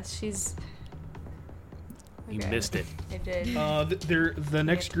Yeah, this. she's. You Okay. missed it. I did. They're the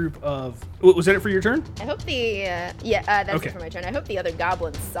next group of. Was that it for your turn? I hope the that's Okay. it for my turn. I hope the other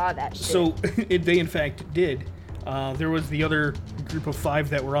goblins saw that shit. So they in fact did. There was the other group of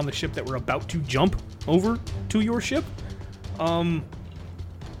 5 that were on the ship that were about to jump over to your ship.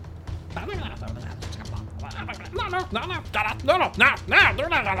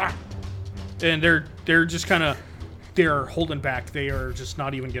 And they're just kind of they're holding back. They are just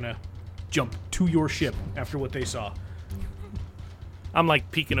not even gonna jump to your ship after what they saw. I'm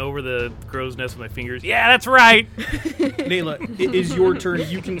like peeking over the crow's nest with my fingers. Yeah, that's right. Nayla, it is your turn.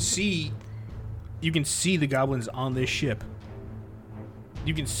 You can see the goblins on this ship.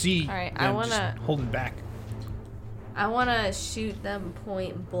 You can see All right, them just holding back. I want to shoot them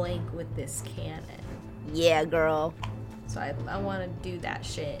point blank with this cannon. Yeah, girl. So I want to do that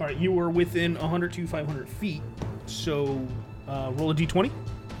shit. All right, you are within 100 to 500 feet. So roll a d20.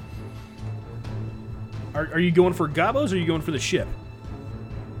 Are you going for gobos or are you going for the ship?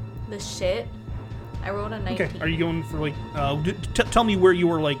 The shit. I rolled a 19. Okay. Are you going for like? Tell me where you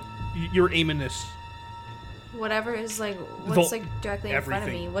were like. You're aiming this. Whatever is like, what's like directly in front of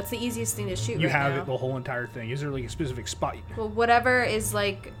everything. me? What's the easiest thing to shoot You right have now? it the whole entire thing. Is there like a specific spot? Well, whatever is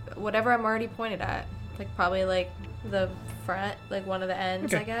like, whatever I'm already pointed at. Like probably like the front, like one of the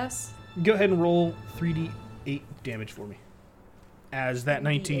ends, Okay. I guess. Go ahead and roll 3d8 damage for me. As that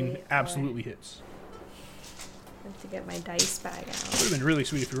 19 3d8, absolutely hits. I have to get my dice bag Would out. have been really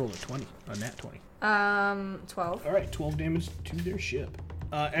sweet if you rolled a 20, a nat 20. 12. All right, 12 damage to their ship.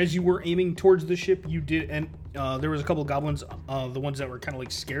 As you were aiming towards the ship, you did, and there was a couple of goblins, the ones that were kind of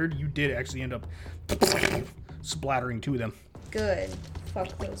like scared. You did actually end up splattering 2 of them. Good.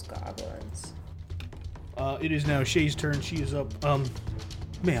 Fuck those goblins. It is now Shay's turn. She is up.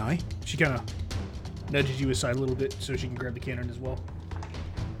 May I? She kind of nudges you aside a little bit so she can grab the cannon as well.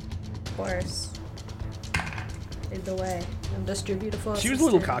 Of course. Lead the way. And distribute a She was a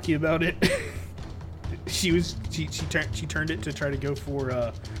little cocky about it. she turned it to try to go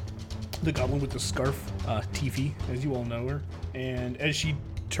for the goblin with the scarf, Tiffy, as you all know her. And as she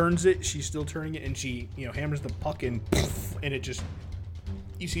turns it, she's still turning it, and she hammers the puck, and it just,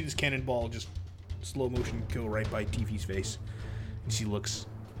 you see this cannonball just slow motion go right by Tiffy's face, and she looks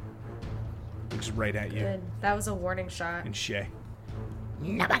right at you. Good. That was a warning shot. And Shay.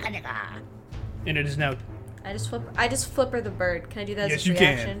 Nabaganaga. And it is now. I just flip her the bird. Can I do that Yes, as a you free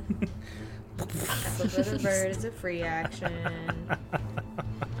can. action? I flip her the bird as a free action.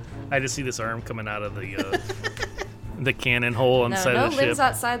 I just see this arm coming out of the cannon hole on the No, side no of the limbs ship.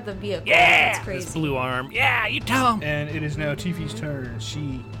 outside the vehicle. Yeah, That's crazy. this blue arm. Yeah, you tell him. And it is now Tiffy's turn.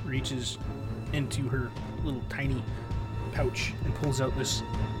 She reaches into her little tiny pouch and pulls out this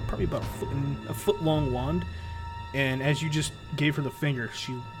probably about a foot long wand. And as you just gave her the finger,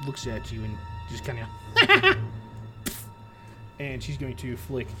 she looks at you and just kind of. And she's going to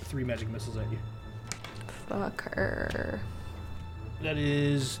flick 3 magic missiles at you. Fuck her. That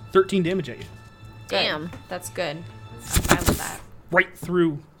is 13 damage at you. Good. Damn. That's good. I'm fine with that. Right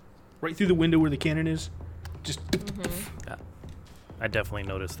through the window where the cannon is. Just. I definitely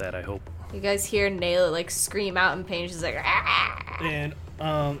noticed that, I hope. You guys hear Nayla like scream out in pain. She's like, "Ah!" And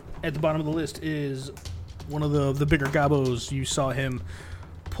at the bottom of the list is one of the bigger gobos. You saw him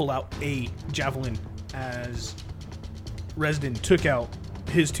pull out a javelin as Resden took out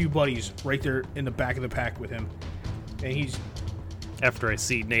his 2 buddies right there in the back of the pack with him. And he's After I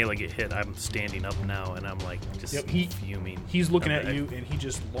see Nayla get hit, I'm standing up now, and I'm like just fuming. looking Okay. at you, and he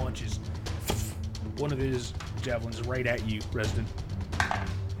just launches one of his javelins right at you, Resden.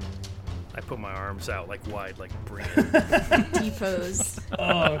 I put my arms out like wide, like bring it. T-pose.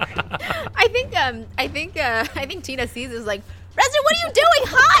 Oh, I think Tina sees this like, Resden, what are you doing?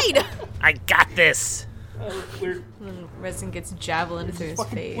 Hide! I got this. Where, And Resin gets javelin through his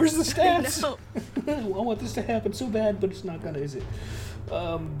face. where's the stats? No. I want this to happen so bad, but it's not gonna, is it?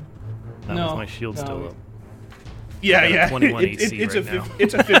 That No, was my shield no. still up. Yeah, I got a yeah. 21 AC it's right a now.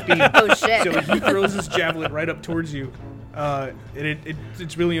 it's a 15. Oh shit. So he throws his javelin right up towards you. And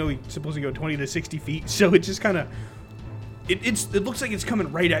it's really only supposed to go 20 to 60 feet. So it just kind of it looks like it's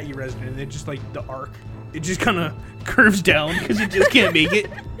coming right at you, Resident. And it just like the arc, it just kind of curves down because it just can't make it.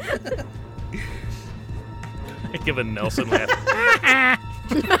 I give a Nelson laugh.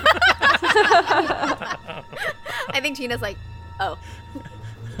 I think Tina's like, oh.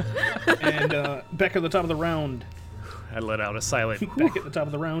 And back at the top of the round, I let out a silent. back at the top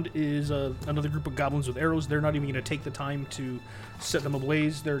of the round is another group of goblins with arrows. They're not even going to take the time to set them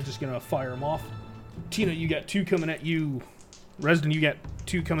ablaze. They're just going to fire them off. Tina, you got 2 coming at you. Resden, you got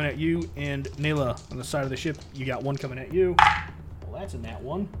 2 coming at you. And Nayla, on the side of the ship, you got 1 coming at you. Well, that's in that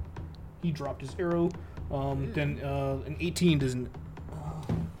one. He dropped his arrow. Then an 18 doesn't...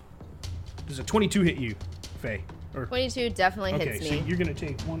 does a 22 hit you, Faye? Or, 22 definitely okay, hits so me. you're going to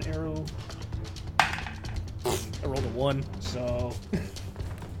take 1 arrow. I rolled a 1, so...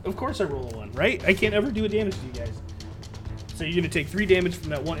 Of course I roll a 1, right? I can't ever do a damage to you guys. So you're going to take 3 damage from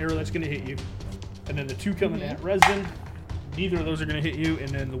that 1 arrow that's going to hit you. And then the 2 coming at Resin. Neither of those are going to hit you. And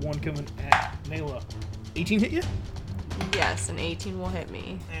then the 1 coming at Nayla. 18 hit you? Yes, an 18 will hit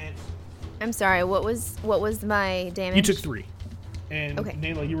me. I'm sorry, what was my damage? You took 3. And Okay.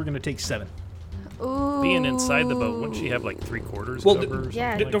 Nayla, you were going to take 7. Ooh. Being inside the boat, wouldn't she have like 3/4 Well, cover? Or something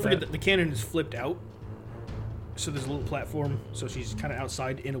yeah. like Don't forget that? that the cannon is flipped out. So there's a little platform. So she's kind of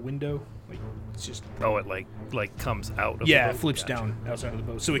outside in a window. Like, it's just... Oh, it like comes out of Yeah, the it boat. flips Gotcha. down outside of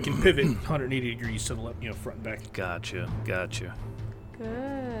the boat, so it can pivot 180 degrees to the left, front and back. Gotcha. Good.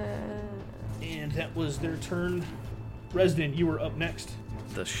 And that was their turn. Resden, you were up next.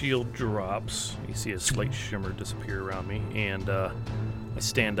 The shield drops. You see a slight shimmer disappear around me, and I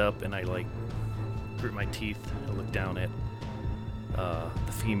stand up and I like grit my teeth. I look down at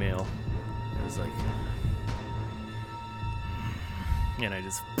the female. And it's like, and I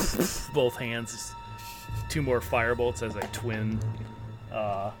just both hands, 2 more firebolts as I twin.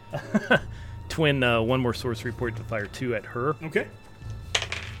 Twin 1 more sorcery point to fire 2 at her. Okay.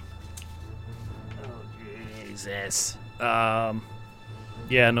 Oh, Jesus.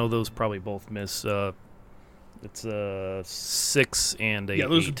 Yeah, no, those probably both miss. It's 6 and a Yeah,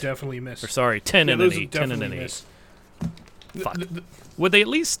 those 8. would definitely miss. Or sorry, 10 Yeah, and those an would 8. 10 and an definitely 8. miss. Fuck. The- Would they at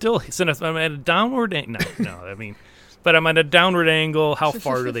least still, since I'm at a downward angle? No, I mean, but I'm at a downward angle. How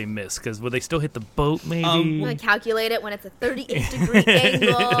far do they miss? Because would they still hit the boat? Maybe. I'm gonna calculate it when it's a 38-degree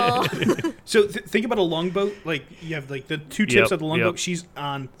angle. So think about a longboat. Like, you have like the 2 tips Yep, of the longboat. yep. She's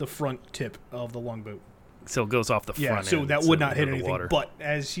on the front tip of the longboat. So it goes off the Yeah, front. so end, that would not hit into the anything. water. But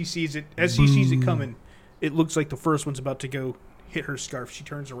as she sees it coming, it looks like the first one's about to go hit her scarf. She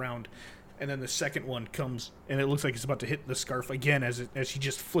turns around, and then the second one comes, and it looks like it's about to hit the scarf again as she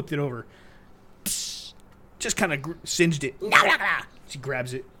just flipped it over. Just kind of singed it. She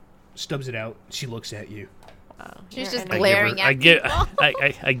grabs it, stubs it out. She looks at you. Wow. She's You're just an- glaring at people.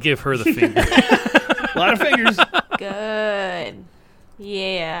 I give her the finger. A lot of fingers. Good.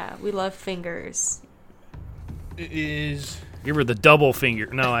 Yeah, we love fingers. It is... Give her the double finger.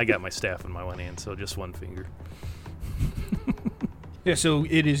 No, I got my staff in my one hand, so just 1 finger. Yeah, so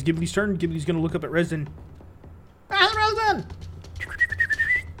it is Ghibli's turn. Ghibli's going to look up at Resden. Resden!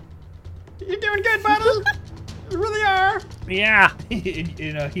 You're doing good, buddy. You really are. Yeah.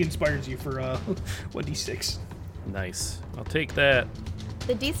 He inspires you for 1d6. Nice. I'll take that.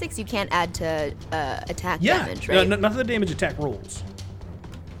 The D6 you can't add to attack Yeah, damage, right? none of the damage attack rolls.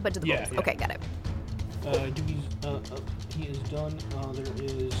 But to the yeah, rolls. yeah. Okay, got it. He is done. There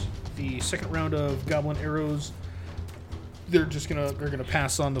is the second round of goblin arrows. They're gonna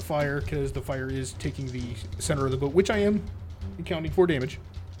pass on the fire because the fire is taking the center of the boat, which I am accounting for damage.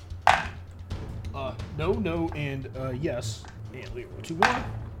 No, and yes. And we roll 2 more.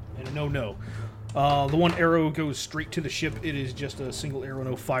 And a no. The 1 arrow goes straight to the ship. It is just a single arrow,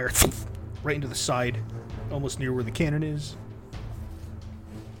 no fire. Right into the side, almost near where the cannon is.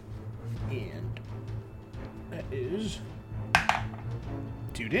 And that is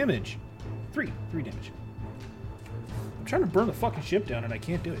 2 damage. 3 damage. I'm trying to burn the fucking ship down and I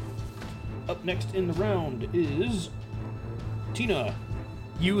can't do it. Up next in the round is Tina.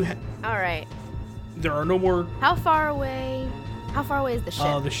 All right. There are no more. How far away is the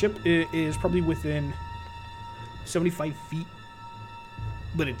ship? The ship is probably within 75 feet,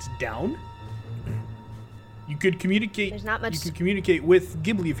 but it's down. You could communicate. There's not much- You can communicate with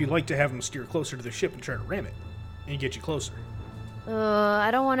Ghibli if you'd like to have him steer closer to the ship and try to ram it, and get you closer. I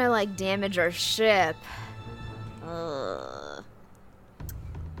don't want to like damage our ship.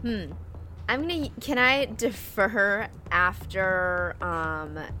 Can I defer after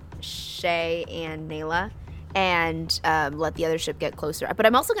Shay and Nayla and let the other ship get closer? But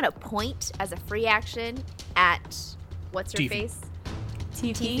I'm also gonna point as a free action at what's her Tiffy. face?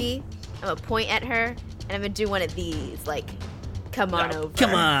 TP. I'm gonna point at her and I'm gonna do one of these, like, come on over.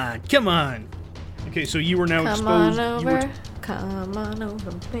 Come on. Okay, so you are now Come exposed. on over. Come on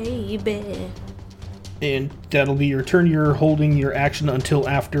over, baby. And that'll be your turn. You're holding your action until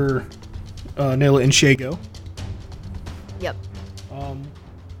after Nayla and Shay go. Yep.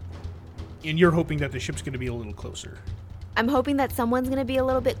 And you're hoping that the ship's going to be a little closer. I'm hoping that someone's gonna be a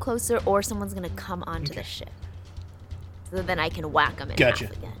little bit closer, or someone's gonna come onto the ship, so then I can whack them in Gotcha.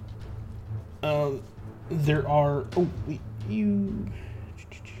 half again. There are. Oh, wait, you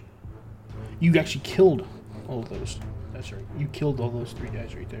actually killed all of those. That's right. You killed all those 3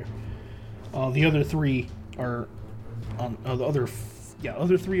 guys right there. The other 3 are on the other.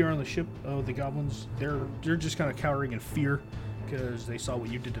 Other 3 are on the ship. The goblins. They're just kind of cowering in fear because they saw what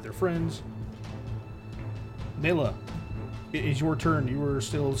you did to their friends. Nayla, it is your turn. You were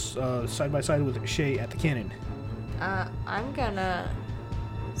still side by side with Shay at the cannon. I'm gonna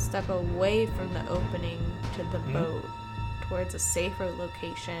step away from the opening to the boat towards a safer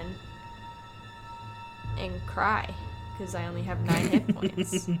location and cry because I only have 9 hit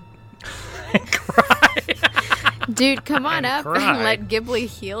points. Dude, come on up cry. and let Ghibli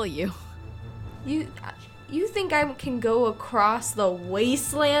heal you. You think I can go across the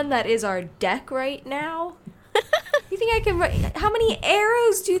wasteland that is our deck right now? You think I can? How many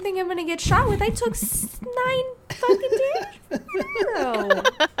arrows do you think I'm gonna get shot with? I took 9 fucking damage. No,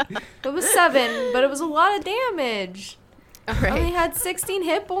 it was 7, but it was a lot of damage. All I only right. had 16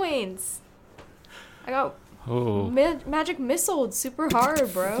 hit points. I got magic missiled super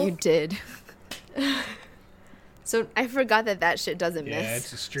hard, bro. You did. So I forgot that shit doesn't Yeah, miss.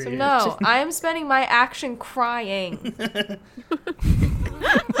 it's a straight. So no, I am spending my action crying.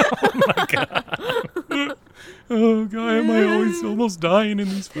 Oh god, am I always almost dying in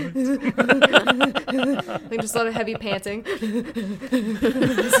these fights? Like just a lot of heavy panting.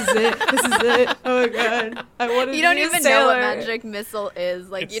 This is it. Oh my god. I wanted You to don't be a even know what sailor. magic missile is.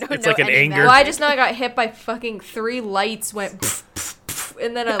 Like, you don't it's know like an any anger. magic. Well, I just know I got hit by fucking 3 lights went pff, pff, pff,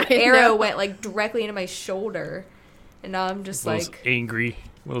 and then an I arrow know. went like directly into my shoulder. And now I'm just Those like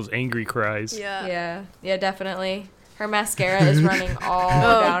those angry cries. Yeah. Yeah, definitely. Her mascara is running all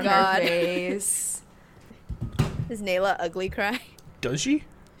down God. her face. Is Nayla ugly cry? Does she?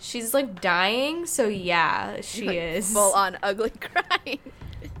 She's like dying, so yeah, she Like, is. full on ugly cry.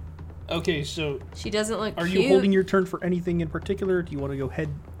 Okay, so She doesn't look are cute. you holding your turn for anything in particular? Do you want to go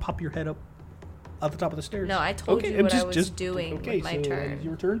pop your head up at the top of the stairs? No, I told you and what I was doing okay, with my so turn. that is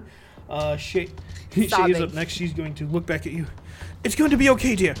your turn. Shay is Sobbing. up next. She's going to look back at you. It's going to be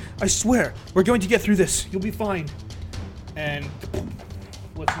okay, dear. I swear. We're going to get through this. You'll be fine. And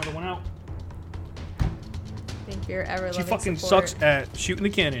lets another one out. Thank your ever She loving fucking support. sucks at shooting the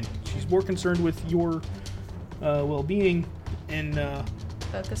cannon. She's more concerned with your well-being and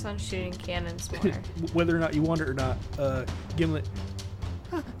Focus on shooting cannons more. whether or not you want it or not. Gimlet.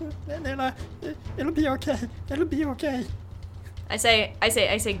 It'll be okay. It'll be okay. I say,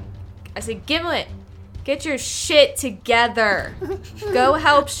 Gimlet, get your shit together. Go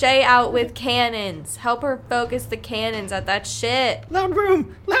help Shay out with cannons. Help her focus the cannons at that shit. Loud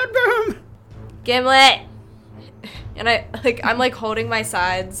room! Loud room! Gimlet! And I'm like holding my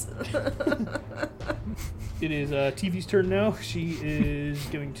sides. It is TV's turn now. She is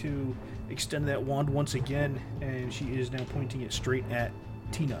going to extend that wand once again, and she is now pointing it straight at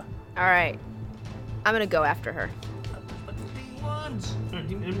Tina. All right. I'm going to go after her. Run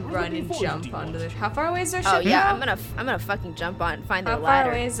and jump onto the. How far away is their ship? Oh, yeah. now? I'm gonna fucking jump on and find their How far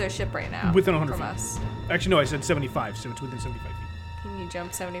ladder. away is their ship right now? Within 100 from feet. us. Actually, no, I said 75, so it's within 75 feet. Can you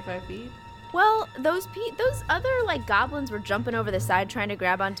jump 75 feet? Well, those other like goblins were jumping over the side trying to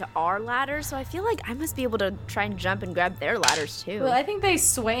grab onto our ladder, so I feel like I must be able to try and jump and grab their ladders too. Well, I think they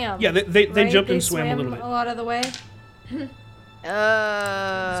swam. Yeah, they right? jumped and They swam a little bit. a lot of the way. So Run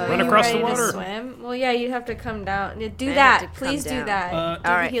are you across the ready to water. Swim? Well, yeah, you'd have to come down. Do I'd have that. to come Please do down. that. Do All the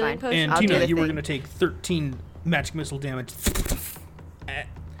right, healing fine. potion. And I'll do Tina, the you were thing. going to take 13 magic missile damage.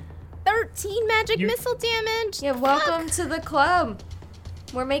 13 magic You- missile damage. Yeah, welcome to the club.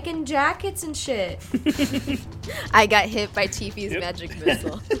 We're making jackets and shit. I got hit by Tiffy's Yep. magic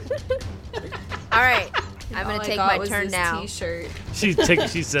missile. All right, I'm All gonna I take got my was turn this now. T-shirt.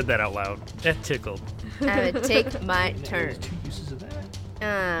 She said that out loud. That tickled. I'm gonna take my And turn. there's 2 uses of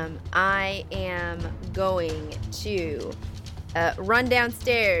that. I am going to run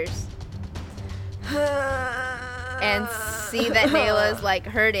downstairs and see that Nayla's like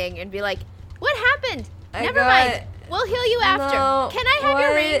hurting and be like, "What happened? Never mind. We'll heal you after. No, Can I have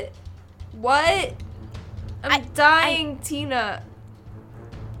your ring?" What? I'm dying, Tina.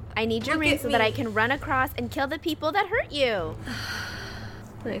 I need your Look ring at so that me. I can run across and kill the people that hurt you.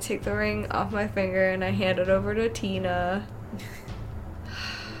 And I take the ring off my finger and I hand it over to Tina.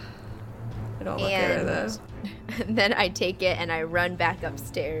 I don't look at her though. And then I take it and I run back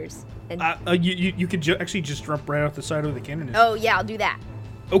upstairs. And You could actually just jump right off the side of the cannon. oh yeah, I'll do that.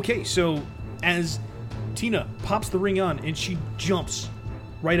 Okay, so as Tina pops the ring on and she jumps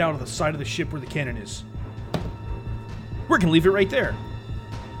right out of the side of the ship where the cannon is, we're gonna leave it right there.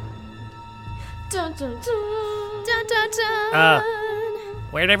 Dun, dun, dun. Dun, dun, dun.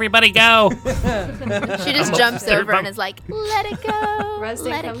 Where'd everybody go? She just jumps over and is like, "Let it go, Rusty,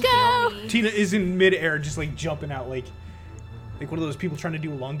 let come it go." kill me. Tina is in midair, just like jumping out, like one of those people trying to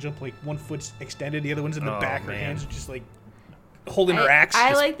do a long jump, like one foot's extended, the other one's in the Oh, back. Her man. hands are just like holding her axe. I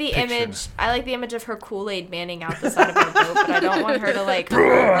Just like the picture image. I like the image of her Kool-Aid manning out the side of her boat, but I don't want her to like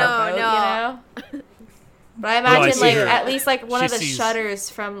hurt our boat, no. you know. But I I imagine see like her. at least like one She of the sees- shutters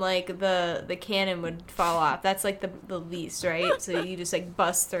from like the cannon would fall off. That's like the least, right? So you just like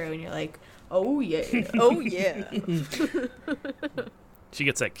bust through and you're like, oh yeah, oh yeah. She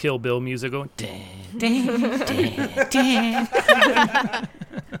gets that Kill Bill music going.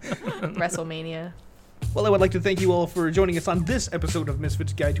 WrestleMania. Well, I would like to thank you all for joining us on this episode of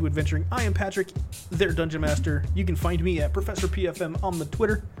Misfits Guide to Adventuring. I am Patrick, their Dungeon Master. You can find me at Professor PFM on the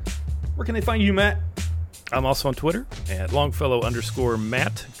Twitter. Where can they find you, Matt? I'm also on Twitter at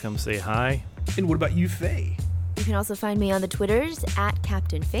Longfellow_Matt. Come say hi. And what about you, Faye? You can also find me on the Twitters at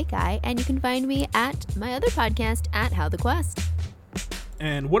Captain Fake Eye, and you can find me at my other podcast at How the Quest.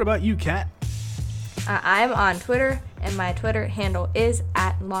 And what about you, Kat? I'm on Twitter, and my Twitter handle is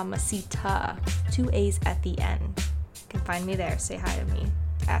at Lamacita. 2 A's at the end. You can find me there. Say hi to me.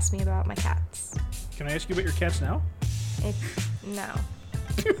 Ask me about my cats. Can I ask you about your cats now? No.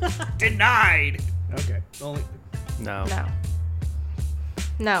 Denied! Okay. Only... No. No.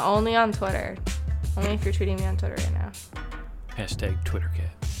 No, only on Twitter. Only if you're tweeting me on Twitter right now. Hashtag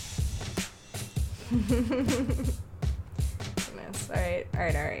TwitterCat. Goodness.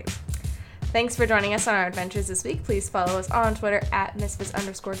 Alright. Thanks for joining us on our adventures this week. Please follow us on Twitter at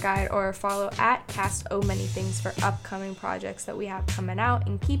Misfits_Guide or follow at Cast O Many Things for upcoming projects that we have coming out,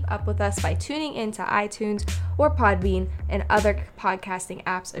 and keep up with us by tuning into iTunes or Podbean and other podcasting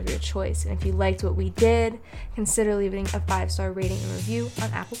apps of your choice. And if you liked what we did, consider leaving a 5-star rating and review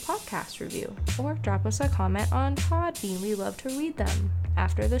on Apple Podcast Review, or drop us a comment on Podbean. We love to read them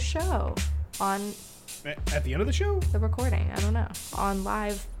after the show on At the end of the show? the recording. I don't know, on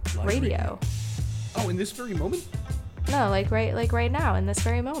live radio. Oh, in this very moment? No, like right now in this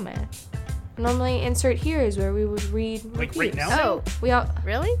very moment. Normally, insert here is where we would read Like reviews. right now? Oh, We all.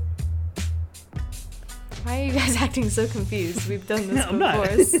 really? Why are you guys acting so confused? We've done this No, I'm not.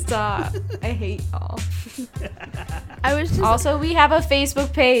 before. Stop. I hate y'all. I was just... Also, we have a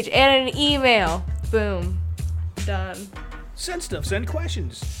Facebook page and an email. Boom. Done. Send stuff, send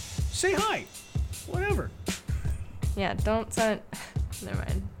questions. Say hi. Whatever. Yeah, don't send. Never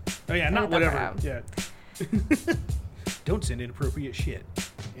mind. Oh yeah, not Edit that whatever. part Yeah. Don't send inappropriate shit.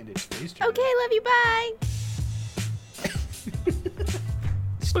 And it's Faye's turn. Okay, love you, bye!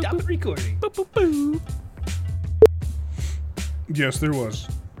 Stop the recording. Yes, there was.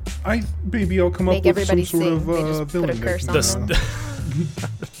 Maybe I'll come Make up with some everybody sort sing. of They just put a villain curse that on can, them.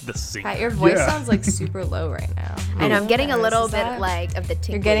 The sing. Pat, your voice Yeah. sounds like super low right now. I know, I'm getting a little Is bit that- like of the tinglies.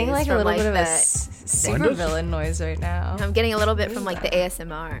 You're getting like a from, little bit of a the, super Windows? villain noise right now. I'm getting a little bit from like the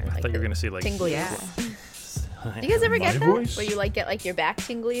ASMR. I Like thought you were the gonna say like tinglies. Yeah. Do you guys ever get My that? voice? Where you like get like your back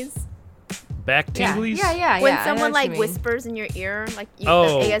tinglies? back Yeah, tinglies. yeah. When I know someone what you like mean. whispers in your ear, like you,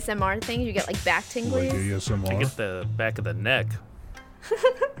 Oh. the ASMR things, you get like back like tinglies. ASMR. I get the back of the neck.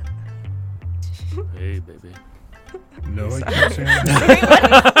 Hey, baby. No, I can't say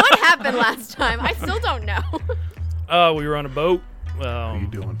that. What happened last time? I still don't know. Oh, we were on a boat. What are you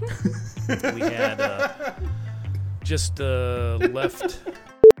doing? We had just left.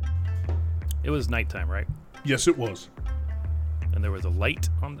 It was nighttime, right? Yes, it was. And there was a light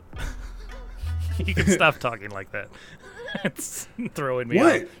on the. You can stop talking like that. It's throwing me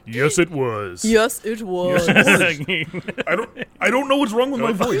What? off. Yes, it was. Yes, it was. I don't know what's wrong with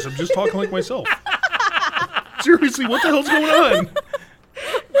my voice. I'm just talking like myself. Seriously, what the hell's going on?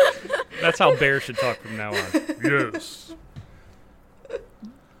 That's how Bear should talk from now on. Yes.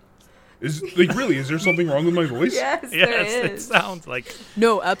 Is there something wrong with my voice? Yes, there Yes, it is. sounds like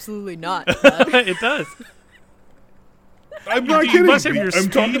No, absolutely not. it does. I'm not You kidding. must have your I'm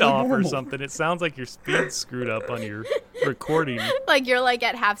talking speed like off or normal. something. It sounds like your speed's screwed up on your recording. Like you're like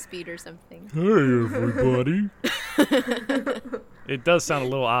at half speed or something. Hey, everybody. It does sound a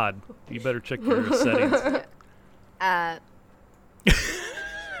little odd. You better check your settings.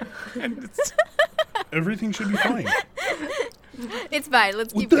 Everything should be fine. It's fine.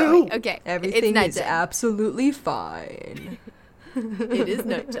 Let's keep the going. hell? Okay. Everything it's is nighttime. absolutely fine. It is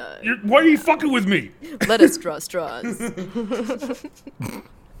nighttime. Why are you fucking with me? Let us draw straws.